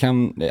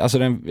kan, alltså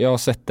jag har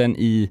sett den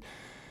i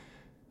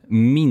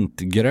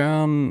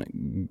mintgrön,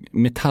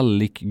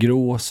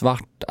 metallicgrå,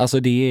 svart. Alltså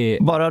det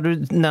är... Bara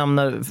du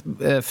nämner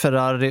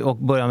Ferrari och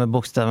börjar med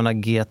bokstäverna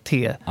GT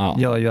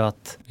gör ju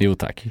att... Jo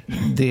tack.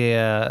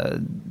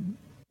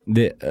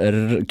 Det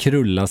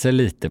krullar sig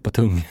lite på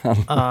tungan.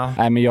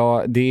 Nej men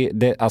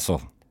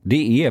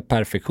det är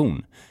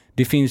perfektion.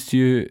 Det finns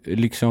ju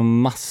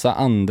liksom massa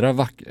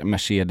andra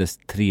Mercedes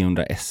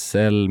 300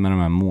 SL med de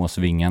här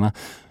måsvingarna.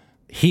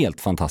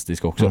 Helt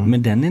fantastisk också.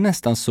 Men den är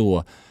nästan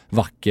så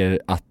vacker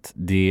att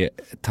det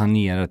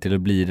tangerar till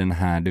att bli den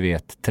här, du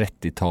vet,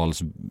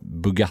 30-tals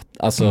Bugatti.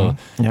 Alltså,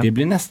 det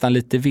blir nästan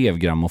lite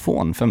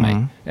vevgrammofon för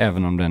mig.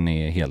 Även om den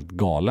är helt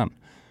galen.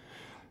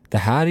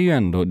 Den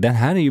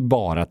här är ju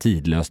bara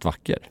tidlöst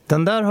vacker.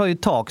 Den där har ju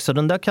tak, så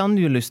den där kan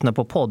du ju lyssna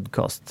på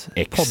podcast.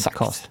 Exakt.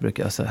 Podcast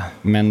brukar jag säga.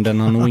 Men den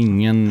har nog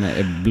ingen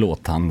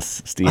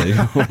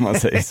blåtandsstereo om man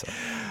säger så.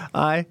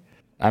 Nej.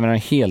 Nej, men den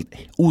är helt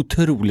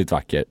otroligt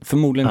vacker.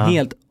 Förmodligen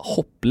helt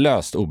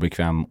hopplöst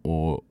obekväm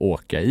att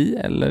åka i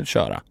eller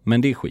köra.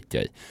 Men det skiter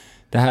jag i.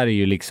 Det här är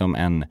ju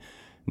liksom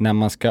när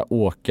man ska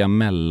åka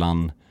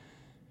mellan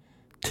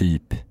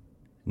typ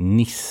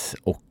Nice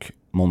och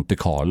Monte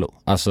Carlo.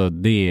 Alltså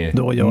det är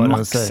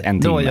max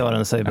en timme. Då gör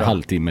den sig bra. En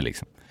halvtimme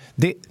liksom.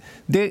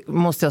 Det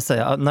måste jag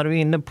säga. När du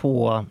är inne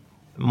på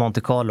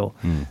Monte Carlo,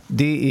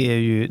 det är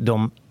ju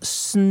de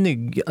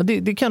snygga,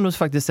 det kan du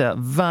faktiskt säga,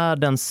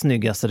 världens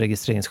snyggaste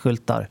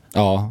registreringsskyltar.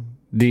 Ja,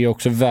 det är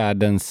också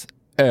världens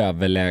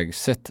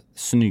överlägset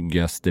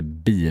snyggaste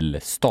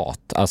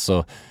bilstat.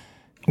 Alltså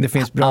det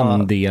finns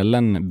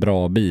andelen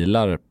bra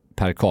bilar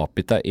per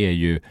capita är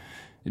ju,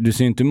 du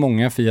ser inte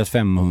många Fiat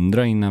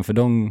 500 innanför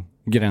de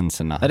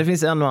gränserna. Ja, det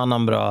finns en och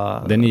annan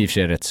bra... Den är i och för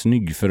sig rätt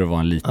snygg för att vara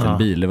en liten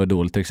bil. Det var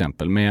dåligt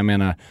exempel. Men jag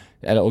menar,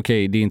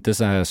 okej, det är inte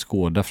så här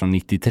Skoda från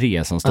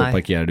 93 som står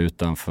parkerad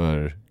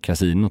utanför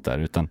kasinot där.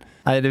 Utan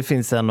nej, det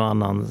finns en och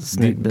annan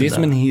snygg bil. Det är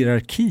som en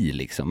hierarki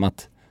liksom.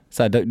 Att,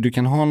 så här, du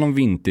kan ha någon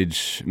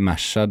vintage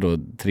Merca då,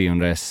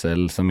 300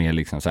 SL som är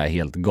liksom så här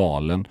helt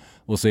galen.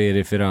 Och så är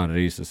det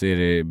Ferraris och så är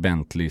det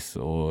Bentleys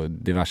och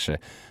diverse.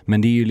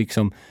 Men det är ju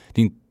liksom...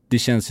 Det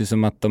känns ju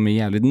som att de är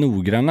jävligt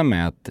noggranna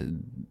med att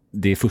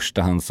det är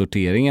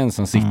förstahandssorteringen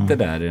som sitter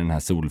där i den här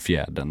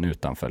solfjädern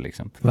utanför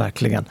liksom.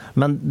 Verkligen.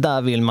 Men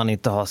där vill man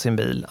inte ha sin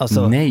bil.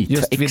 Alltså, nej,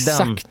 just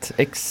exakt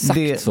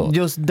så.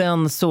 Just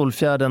den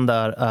solfjädern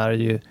där är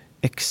ju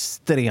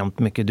extremt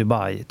mycket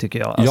Dubai, tycker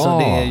jag. Alltså,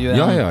 det är ju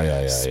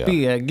en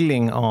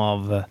spegling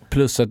av...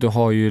 Plus att du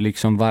har ju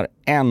liksom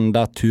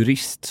varenda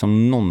turist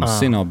som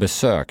någonsin har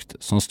besökt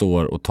som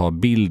står och tar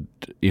bild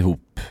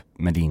ihop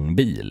med din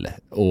bil.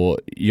 Och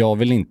jag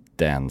vill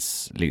inte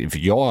ens...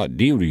 För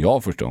det gjorde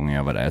jag första gången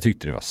jag var där. Jag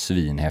tyckte det var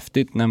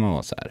svinhäftigt när man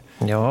var så här.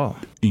 Ja.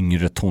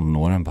 Yngre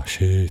tonåren bara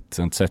shit.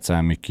 Jag har inte sett så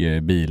här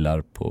mycket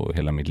bilar på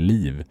hela mitt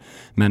liv.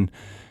 Men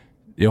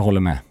jag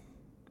håller med.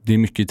 Det är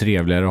mycket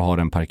trevligare att ha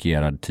den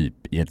parkerad typ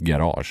i ett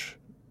garage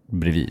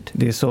bredvid.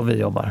 Det är så vi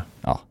jobbar.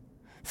 Ja,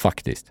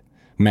 faktiskt.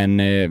 Men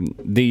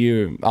det är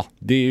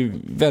ju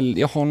väl...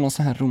 Jag har någon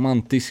så här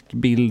romantisk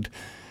bild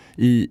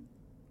i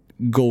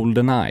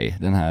GoldenEye,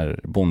 den här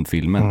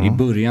Bond-filmen, i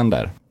början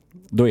där.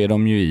 Då är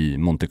de ju i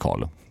Monte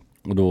Carlo.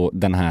 Och då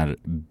den här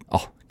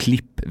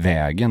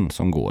klippvägen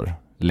som går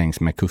längs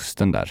med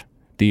kusten där.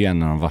 Det är ju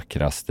en av de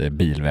vackraste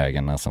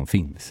bilvägarna som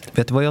finns.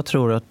 Vet du vad jag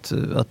tror att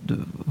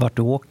vart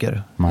du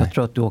åker? Nej. Jag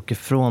tror att du åker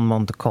från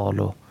Monte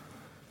Carlo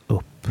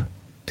upp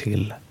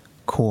till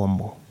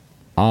Como.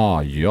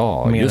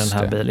 Ja, med just den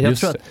här det. bilen.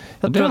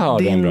 Jag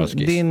tror att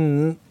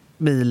din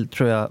bil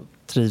tror jag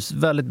trivs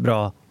väldigt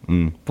bra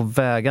på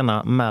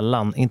vägarna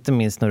mellan, inte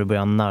minst när du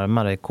börjar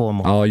närma dig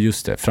Como. Ja,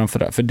 just det.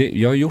 Framförallt, för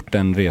jag har gjort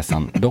den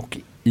resan, dock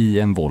i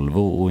en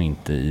Volvo och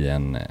inte i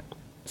en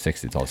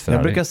 60-tals Ferrari.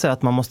 Jag brukar säga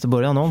att man måste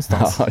börja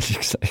någonstans. Ja,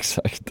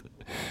 exakt.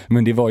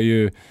 Men det är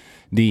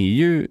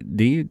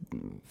ju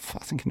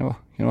fasen kan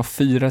det vara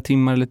 4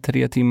 timmar eller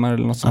 3 timmar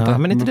eller något sånt där.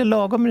 Men inte det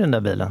lagom med den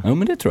där bilen? Ja,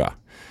 men det tror jag.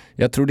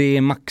 Jag tror det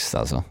är max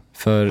alltså.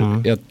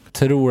 För jag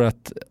tror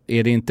att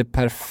är det inte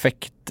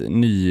perfekt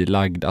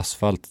nylagd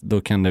asfalt,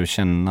 då kan det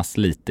kännas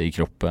lite i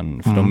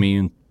kroppen. För de är ju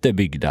inte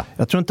byggda.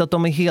 Jag tror inte att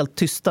de är helt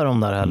tysta de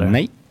där heller.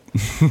 Nej,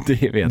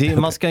 det vet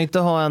jag. Man ska inte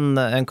ha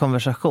en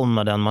konversation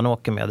med den man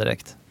åker med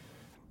direkt.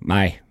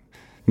 Nej.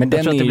 Men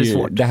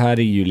det här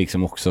är ju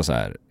liksom också så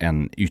här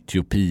en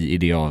utopi i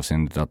det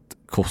avseendet att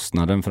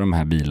kostnaden för de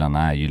här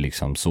bilarna är ju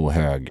liksom så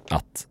hög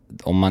att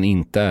om man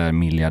inte är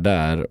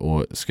miljardär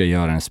och ska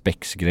göra en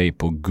spexgrej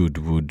på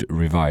Goodwood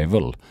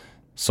Revival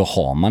så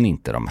har man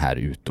inte de här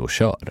ute och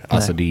kör. Nej.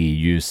 Alltså det är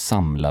ju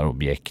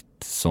samlarobjekt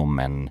som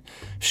en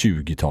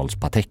 20-tals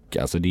Patek.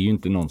 Alltså det är ju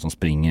inte någon som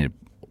springer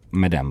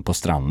med den på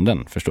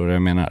stranden. Förstår du vad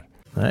jag menar?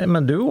 Nej,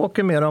 men du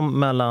åker med dem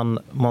mellan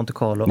Monte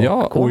Carlo och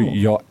Ja, Como. och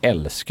jag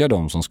älskar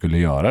de som skulle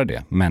göra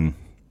det. Men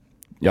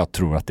jag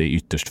tror att det är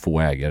ytterst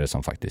få ägare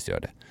som faktiskt gör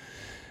det.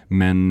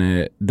 Men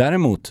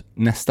däremot,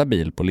 nästa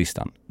bil på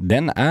listan,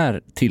 den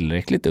är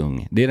tillräckligt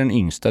ung. Det är den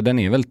yngsta, den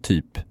är väl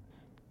typ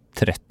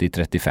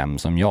 30-35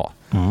 som jag.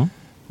 Mm.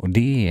 Och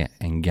det är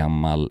en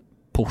gammal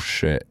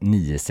Porsche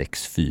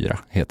 964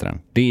 heter den.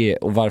 Det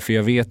är, och varför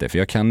jag vet det, för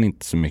jag kan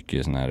inte så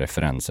mycket såna här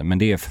referenser, men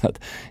det är för att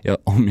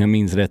om jag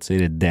minns rätt så är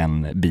det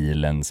den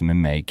bilen som är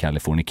med i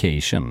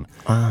Californication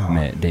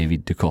med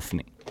David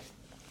Duchovny.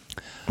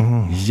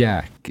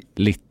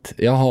 Jäkligt.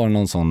 Jag har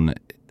någon sån,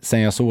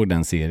 sen jag såg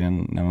den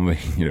serien när man var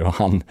yngre, och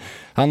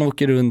han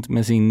åker runt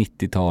med sin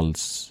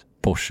 90-tals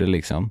Porsche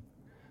liksom.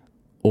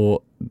 Och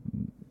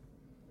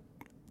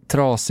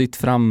trasig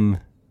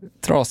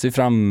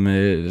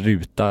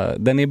framruta.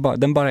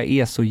 Den bara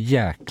är så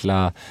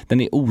jäkla,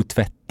 den är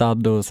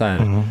otvättad och så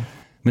här.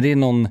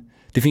 Men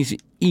det finns ju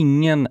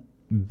ingen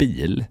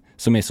bil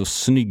som är så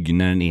snygg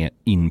när den är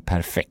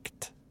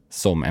imperfekt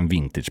som en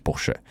vintage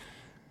Porsche.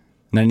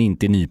 När den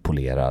inte är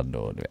nypolerad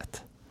och du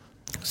vet.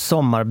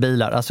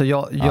 Sommarbilar, alltså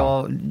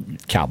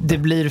det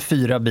blir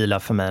 4 bilar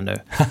för mig nu.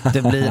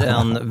 Det blir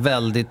en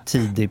väldigt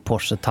tidig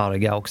Porsche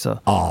Targa också.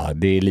 Ja,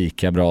 det är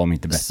lika bra om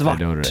inte bättre. Svart,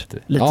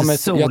 lite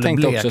solblekt. Jag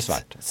tänkte också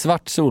svart.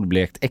 Svart,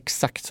 solblekt,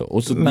 exakt så.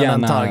 Och så men gärna...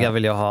 en Targa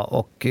vill jag ha,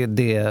 och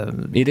det...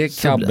 Är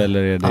det cab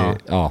eller är det...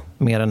 Ja.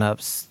 Med den här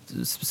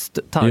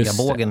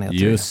Targa-bågen heter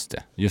det.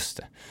 Just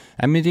det.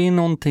 Nej, men det är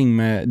någonting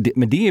med...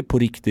 Men det är på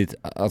riktigt...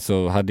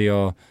 Alltså, hade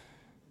jag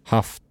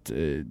haft...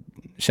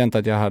 känt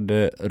att jag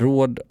hade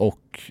råd och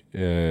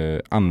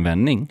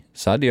användning,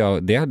 så hade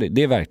jag... Det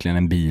är verkligen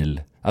en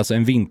bil... Alltså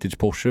en vintage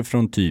Porsche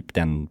från typ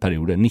den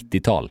perioden,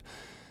 90-tal.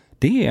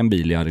 Det är en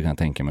bil jag hade kunnat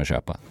tänka mig att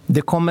köpa.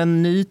 Det kom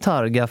en ny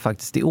Targa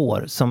faktiskt i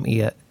år som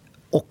är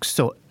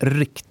också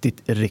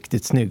riktigt,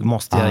 riktigt snygg,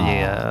 måste jag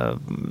ge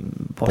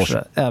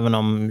Porsche. Även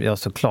om jag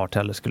såklart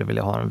hellre skulle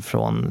vilja ha den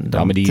från de tidiga åren.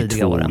 Ja, men det är ju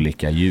 2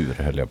 olika djur,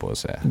 höll jag på att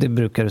säga. Det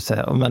brukar du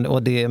säga.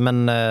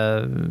 Men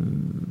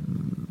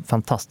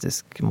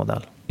fantastisk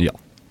modell. Ja.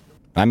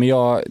 Nej, men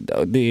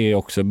det är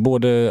också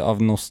både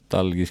av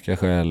nostalgiska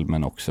skäl,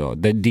 men också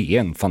det är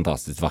en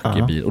fantastiskt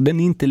vacker bil. Och den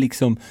är inte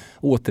liksom,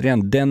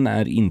 återigen, den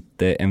är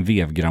inte en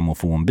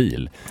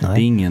vevgrammofonbil.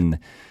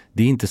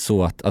 Det är inte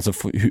så att, alltså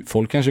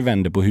folk kanske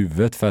vänder på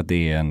huvudet för att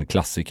det är en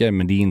klassiker,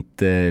 men det är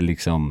inte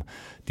liksom,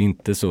 det är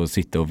inte så att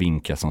sitta och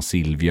vinka som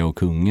Silvia och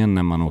kungen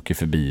när man åker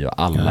förbi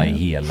och alla i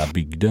hela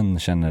bygden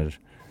känner...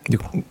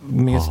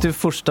 Minns du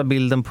första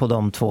bilden på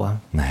de två?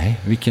 Nej,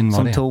 vilken var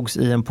som det? Som togs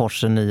i en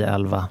Porsche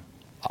 911.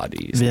 Ja, det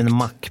är vid en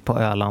mack på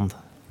Öland.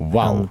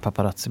 Wow. En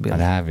paparazzi-bild. Ja,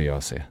 det här vill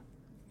jag se.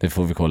 Det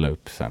får vi kolla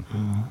upp sen.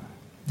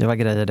 Det var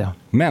grejer det.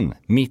 Men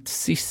mitt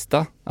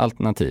sista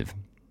alternativ,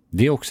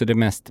 det är också det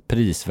mest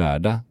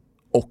prisvärda.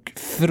 Och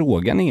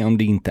frågan är om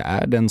det inte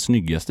är den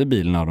snyggaste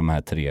bilen av de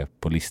här 3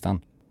 på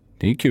listan.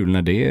 Det är kul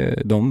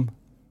när de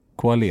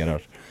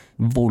koalerar.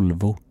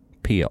 Volvo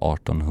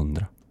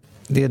P1800.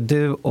 Det är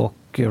du och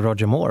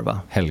Roger Moore, va?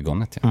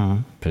 Helgonet, ja.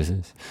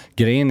 Precis.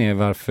 Grejen är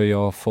varför jag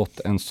har fått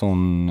en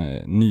sån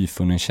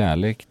nyfunnen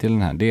kärlek till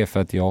den här. Det är för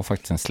att jag har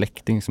faktiskt en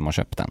släkting som har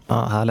köpt den.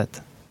 Ja,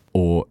 härligt.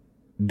 Och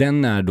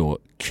den är då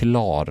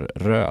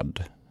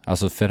klarröd.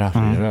 Alltså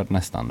Ferrari-röd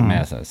nästan.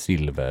 Med så här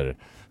silver.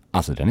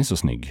 Alltså den är så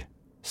snygg.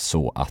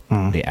 Så att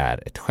det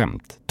är ett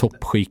skämt.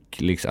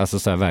 Toppskick, liksom, alltså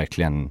så här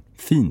verkligen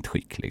fint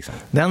skick. Liksom.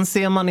 Den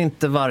ser man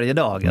inte varje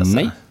dag, alltså.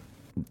 Nej.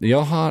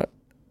 Jag har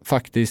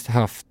faktiskt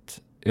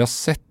jag har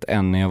sett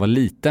en när jag var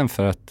liten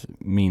för att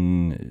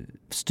min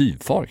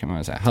styvfar, kan man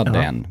väl säga,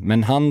 hade en.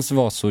 Men hans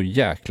var så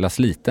jäkla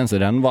sliten så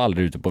den var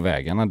aldrig ute på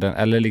vägarna.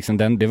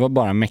 Det var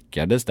bara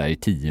meckades där i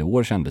 10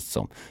 år, kändes det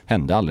som.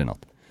 Hände aldrig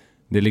något.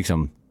 Det är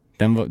liksom...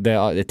 Det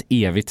är ett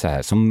evigt så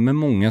här, som med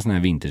många såna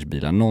här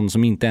vintagebilar. Någon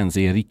som inte ens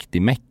är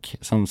riktig meck,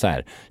 som så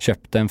här,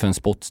 köpte den för en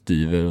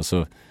spottstyver och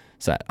så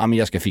här, men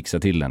jag ska fixa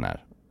till den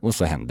här. Och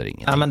så händer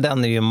inget. Ja, men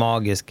den är ju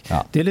magisk.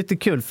 Ja. Det är lite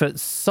kul, för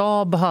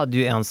Saab hade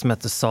ju en som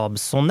hette Saab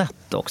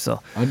Sonett också.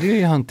 Ja,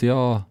 det har inte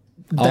jag...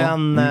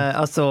 Den,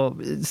 alltså,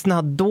 såna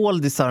här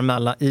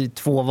doldisar i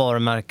 2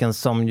 varumärken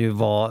som ju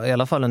var, i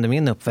alla fall under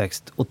min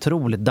uppväxt,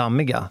 otroligt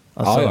dammiga.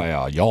 Alltså,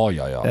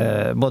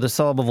 ja. Både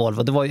Saab och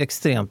Volvo, det var ju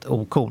extremt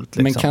ocoolt.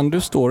 Liksom. Men kan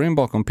du storyn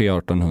bakom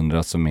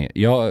P1800 som är...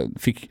 Jag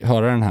fick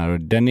höra den här och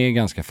den är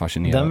ganska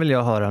fascinerande. Den vill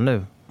jag höra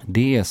nu.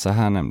 Det är så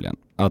här nämligen,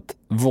 att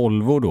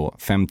Volvo då,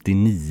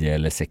 59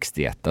 eller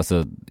 61,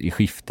 alltså i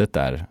skiftet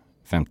där,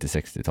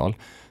 50-60-tal,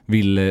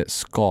 ville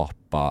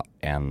skapa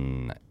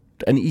en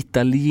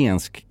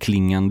italiensk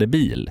klingande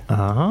bil.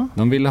 Aha.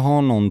 De ville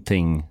ha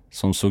någonting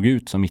som såg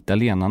ut som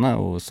italienarna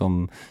och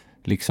som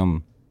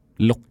liksom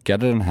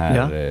lockade den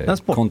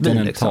här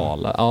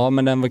kontinentala. Liksom. Ja,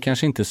 men den var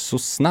kanske inte så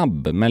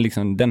snabb, men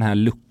liksom den här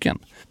looken.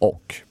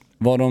 Och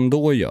vad de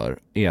då gör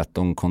är att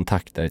de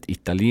kontaktar ett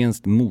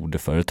italienskt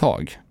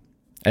modeföretag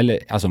Eller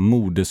alltså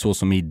mode så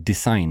som i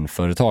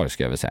designföretag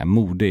ska jag väl säga.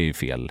 Mode är ju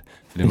fel,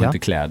 för det var inte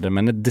kläder,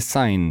 men ett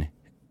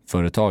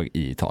designföretag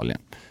i Italien.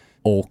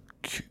 Och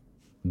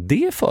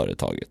det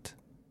företaget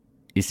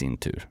i sin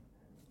tur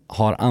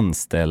har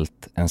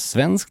anställt en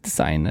svensk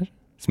designer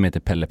som heter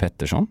Pelle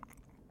Pettersson,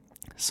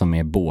 som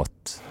är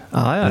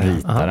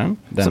båtritaren,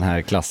 den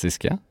här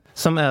klassiska.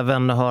 Som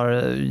även har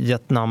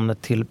gett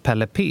namnet till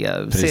Pelle P,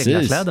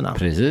 seglarkläderna.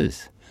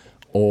 Precis.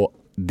 Och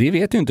det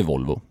vet ju inte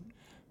Volvo.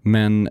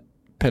 Men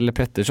Pelle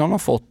Pettersson har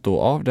fått då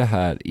av det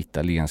här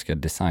italienska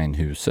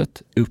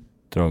designhuset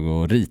uppdrag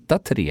att rita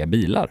 3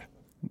 bilar.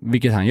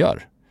 Vilket han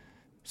gör.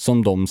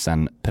 Som de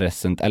sen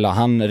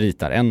han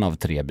ritar en av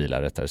 3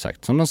 bilar rättare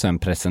sagt. Som de sen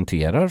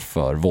presenterar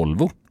för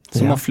Volvo.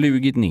 Som har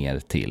flugit ner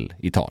till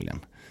Italien.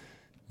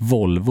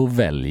 Volvo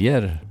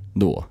väljer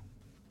då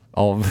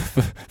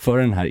för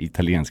den här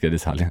italienska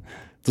designen.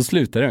 Då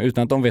slutar det,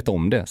 utan att de vet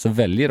om det, så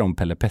väljer de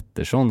Pelle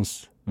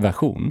Petterssons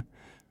version.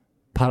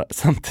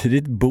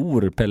 Samtidigt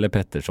bor Pelle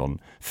Pettersson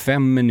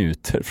 5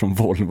 minuter från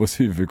Volvos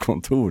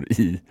huvudkontor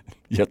i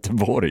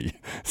Göteborg.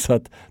 Så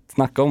att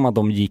snacka om att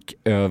de gick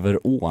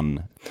över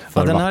ån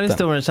för den här vatten.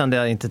 historien kände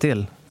jag inte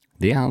till.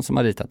 Det är han som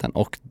har ritat den.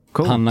 Och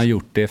Coolt. Han har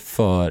gjort det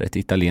för ett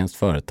italienskt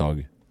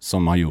företag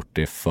som har gjort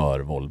det för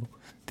Volvo.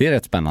 Det är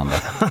rätt spännande.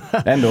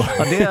 Ändå.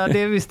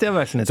 Det visste jag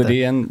verkligen inte. Så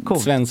det är en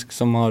svensk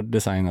som har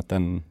designat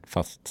den,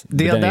 fast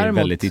den är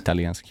väldigt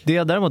italiensk. Det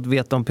jag däremot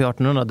vet om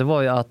P1800, det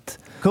var ju att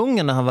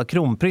kungen när han var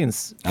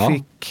kronprins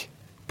fick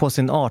på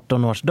sin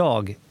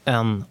 18-årsdag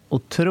en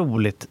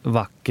otroligt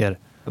vacker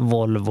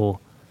Volvo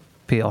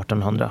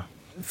P1800.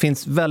 Det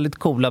finns väldigt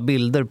coola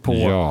bilder på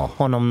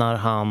honom när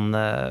han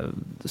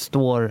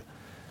står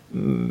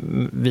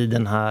vid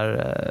den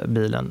här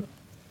bilen.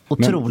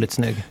 Otroligt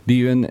snygg. Det är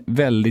ju en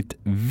väldigt,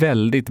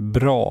 väldigt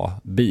bra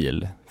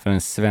bil för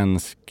en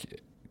svensk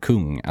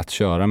kung att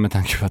köra med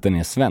tanke på att den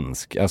är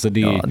svensk. Alltså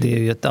det är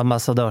ju ett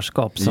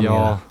ambassadörskap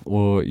som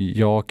och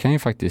jag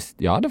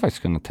hade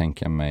faktiskt kunnat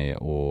tänka mig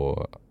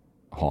att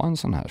ha en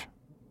sån här.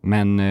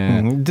 Men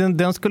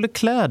den skulle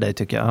klä dig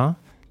tycker jag.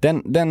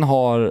 Den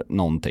har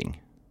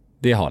någonting.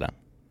 Det har den.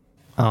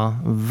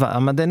 Ja,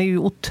 men den är ju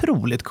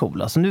otroligt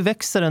cool. Alltså nu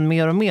växer den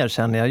mer och mer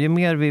känner jag, ju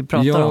mer vi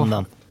pratar om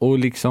den. Och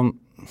liksom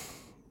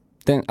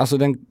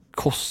den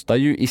kostar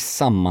ju i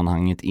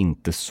sammanhanget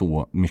inte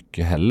så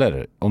mycket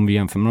heller. Om vi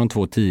jämför med de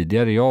 2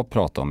 tidigare jag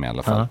pratade om i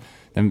alla fall.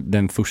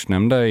 Den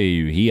förstnämnda är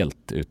ju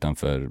helt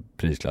utanför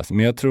prisklassen.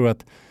 Men jag tror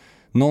att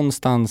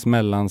någonstans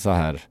mellan så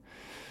här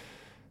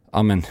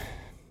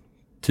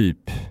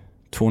typ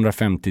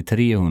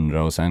 250-300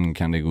 och sen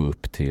kan det gå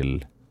upp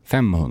till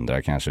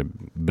 500 kanske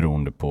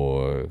beroende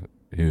på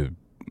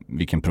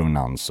vilken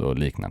provenans och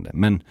liknande.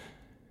 Men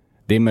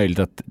det är möjligt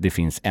att det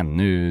finns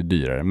ännu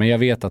dyrare. Men jag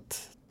vet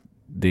att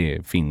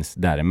det finns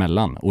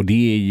däremellan. Och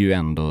det är ju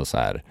ändå så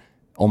här,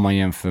 om man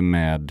jämför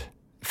med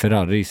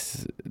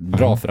Ferraris,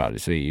 bra Ferrari,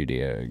 så är ju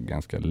det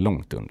ganska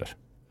långt under.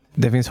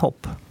 Det finns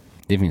hopp.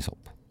 Det finns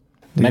hopp.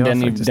 Men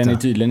den är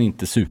tydligen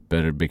inte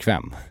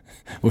superbekväm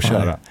att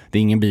köra. Det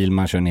är ingen bil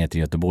man kör ner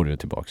till Göteborg och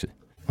tillbaka i.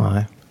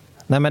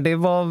 Nej, men det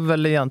var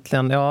väl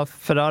egentligen,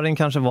 Ferrarin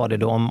kanske var det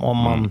då om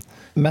man,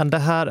 men det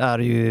här är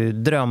ju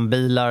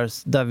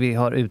drömbilar där vi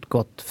har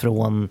utgått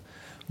från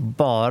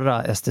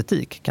bara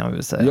estetik kan vi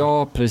väl säga.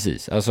 Ja,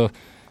 precis. Alltså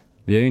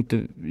vi har ju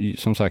inte,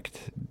 som sagt,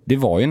 det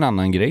var ju en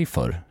annan grej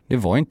förr. Det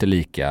var inte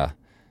lika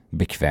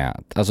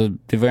bekvämt. Alltså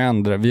det var ju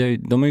andra,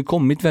 de har ju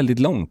kommit väldigt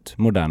långt,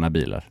 moderna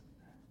bilar.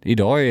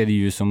 Idag är det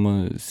ju som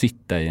att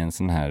sitta i en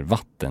sån här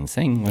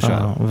vattensäng och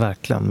köra. Ja,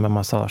 verkligen, med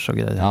massage och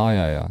grejer.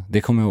 Ja.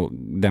 Det kommer jag ihåg,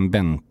 den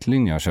Bentley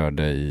jag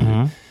körde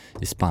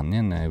i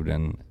Spanien när jag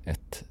gjorde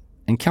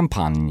en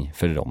kampanj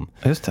för dem.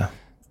 Just det.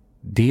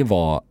 Det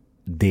var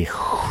det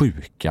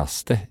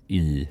sjukaste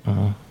i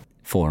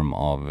form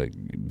av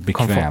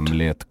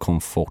bekvämlighet,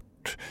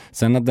 komfort.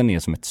 Sen att den är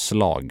som ett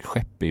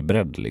slagskepp i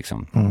bredd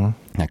liksom. Den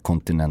här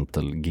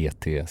Continental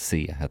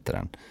GTC heter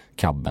den.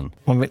 Cabben.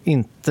 Man vill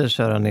inte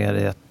köra ner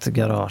i ett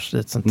garage i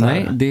ett sånt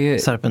här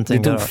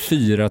serpentingarage. Det tog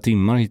 4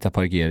 timmar att hitta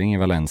parkering i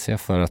Valencia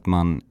för att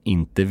man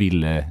inte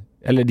ville,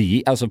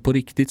 eller alltså på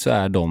riktigt så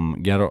är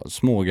de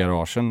små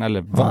garagen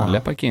eller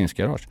vanliga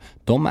parkeringsgarage.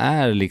 De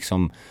är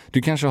liksom,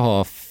 du kanske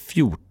har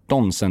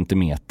 14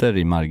 centimeter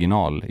i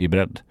marginal i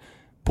bredd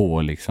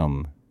på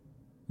liksom,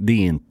 det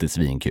är inte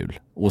svinkul.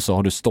 Och så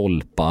har du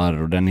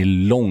stolpar och den är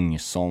lång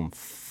som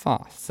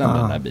fasen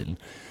den där bilen.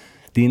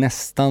 Det är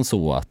nästan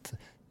så att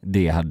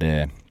det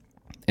hade,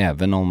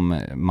 även om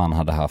man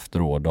hade haft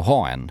råd att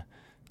ha en,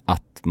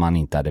 att man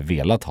inte hade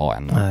velat ha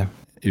en. Nej.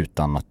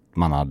 Utan att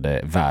man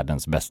hade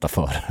världens bästa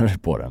förare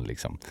på den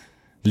liksom.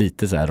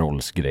 Lite så här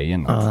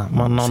rollsgrejen.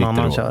 Någon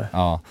annan kör.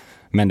 Ja,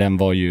 men den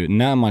var ju,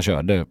 när man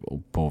körde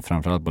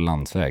framförallt på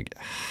landsväg,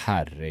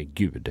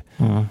 herregud.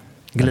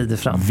 Glider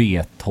fram.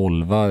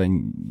 V12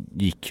 den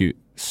gick ju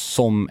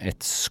som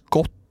ett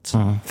skott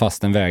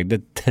fast den vägde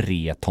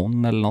 3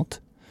 ton eller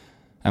något.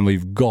 Den var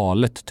ju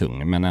galet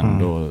tung men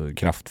ändå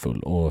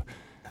kraftfull och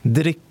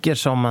dricker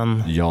som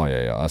en...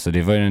 Ja. Alltså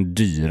det var ju den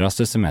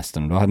dyraste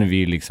semestern. Då hade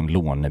vi liksom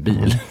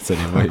lånebil. Så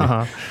det var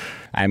ju...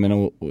 Nej, men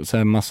och så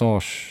här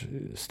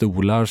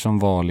massagestolar som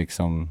var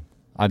liksom,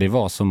 ja, det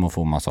var som att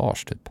få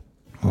massage typ.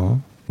 Det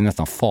är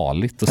nästan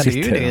farligt att sitta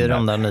i. Det är ju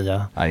de där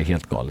nya. Nej,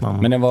 helt galet.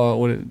 Men det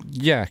var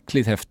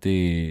jäkligt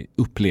häftig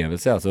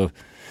upplevelse. Alltså,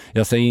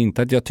 jag säger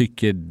inte att jag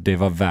tycker det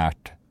var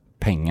värt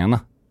pengarna.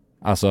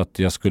 Alltså att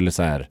jag skulle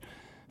så här,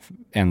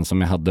 en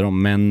som jag hade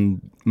dem.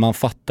 Men man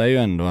fattar ju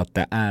ändå att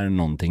det är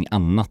någonting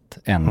annat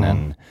än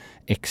en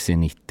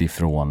XC90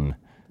 från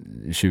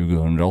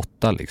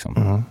 2008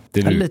 liksom. Det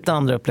är lite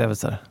andra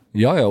upplevelser.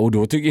 Ja, och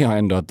då tycker jag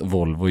ändå att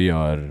Volvo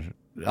gör,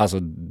 alltså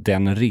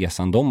den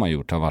resan de har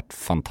gjort har varit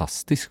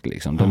fantastisk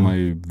liksom. De har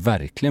ju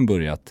verkligen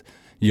börjat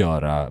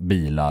göra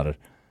bilar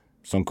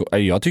som,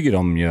 jag tycker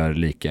de gör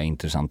lika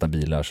intressanta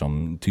bilar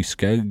som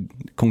tyska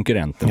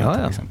konkurrenter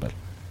till exempel.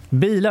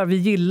 Bilar, vi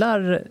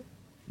gillar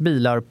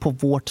bilar på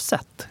vårt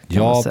sätt.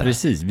 Ja,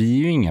 precis. Vi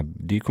är ju inga,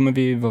 det kommer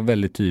vi vara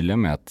väldigt tydliga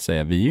med att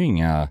säga, vi är ju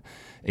inga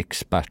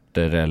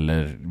experter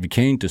eller, vi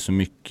kan ju inte så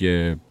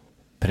mycket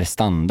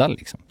prestanda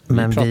liksom.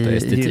 Men vi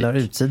gillar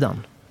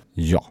utsidan.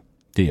 Ja,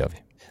 det gör vi.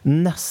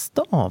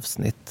 Nästa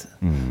avsnitt,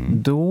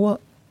 då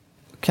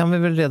kan vi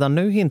väl redan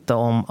nu hinta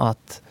om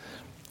att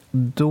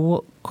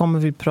då kommer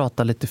vi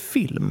prata lite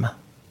film.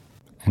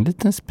 En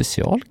liten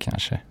special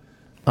kanske.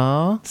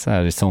 Ja. Så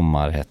här i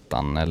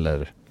sommarhettan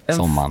eller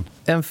sommaren.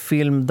 En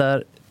film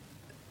där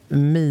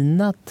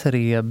mina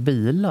 3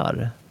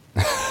 bilar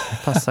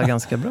passar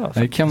ganska bra.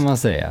 Faktiskt. Det kan man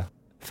säga,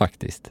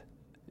 faktiskt.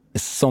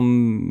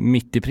 Som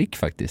mitt i prick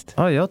faktiskt.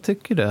 Ja, jag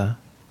tycker det.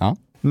 Ja.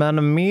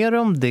 Men mer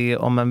om det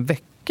om en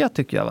vecka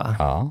tycker jag, va?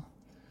 Ja.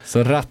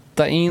 Så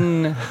ratta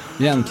in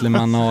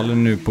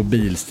Gentlemanalen nu på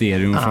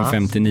bilstereon från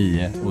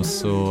 59 och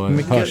så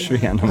hörs vi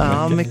igen om vecka.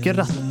 Ja, mycket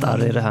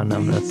rattar i det här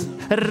numret.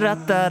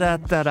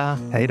 Ratta.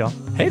 Hej då.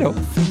 Hej då.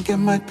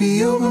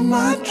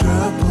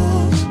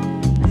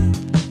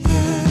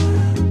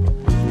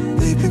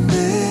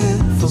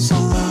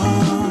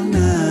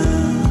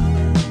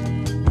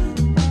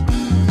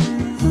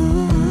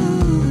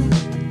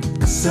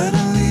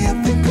 Suddenly I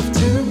think of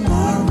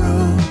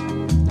tomorrow.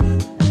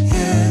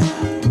 Yeah,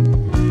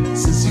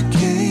 since you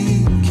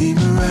came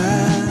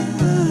around.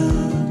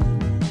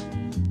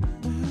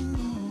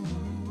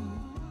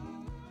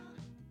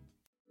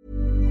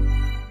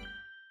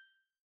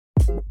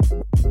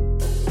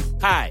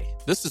 Hi,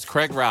 this is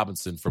Craig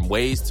Robinson from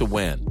Ways to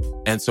Win,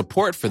 and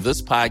support for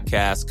this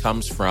podcast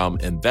comes from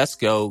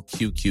Invesco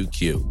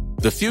QQQ.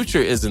 The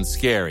future isn't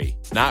scary.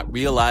 Not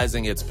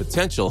realizing its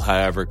potential,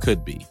 however,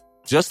 could be.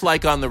 Just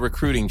like on the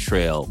recruiting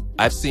trail,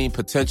 I've seen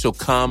potential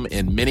come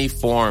in many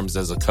forms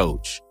as a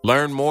coach.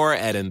 Learn more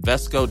at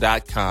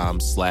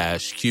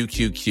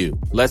Invesco.com/QQQ.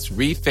 Let's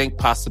rethink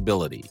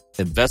possibility.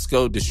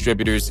 Invesco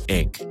Distributors,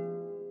 Inc.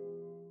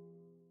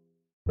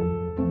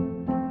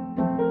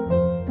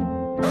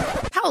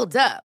 Hold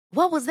up.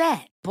 What was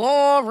that?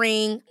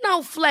 Boring.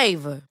 No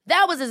flavor.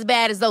 That was as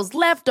bad as those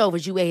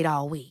leftovers you ate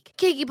all week.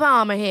 Keke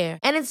Palmer here,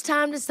 and it's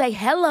time to say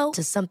hello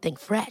to something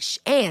fresh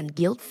and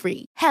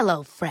guilt-free.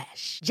 Hello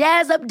Fresh.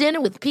 Jazz up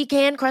dinner with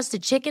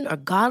pecan-crusted chicken or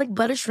garlic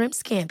butter shrimp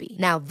scampi.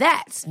 Now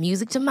that's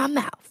music to my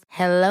mouth.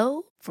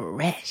 Hello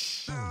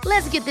Fresh.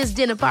 Let's get this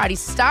dinner party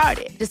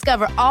started.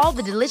 Discover all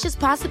the delicious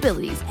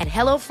possibilities at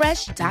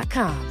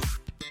HelloFresh.com.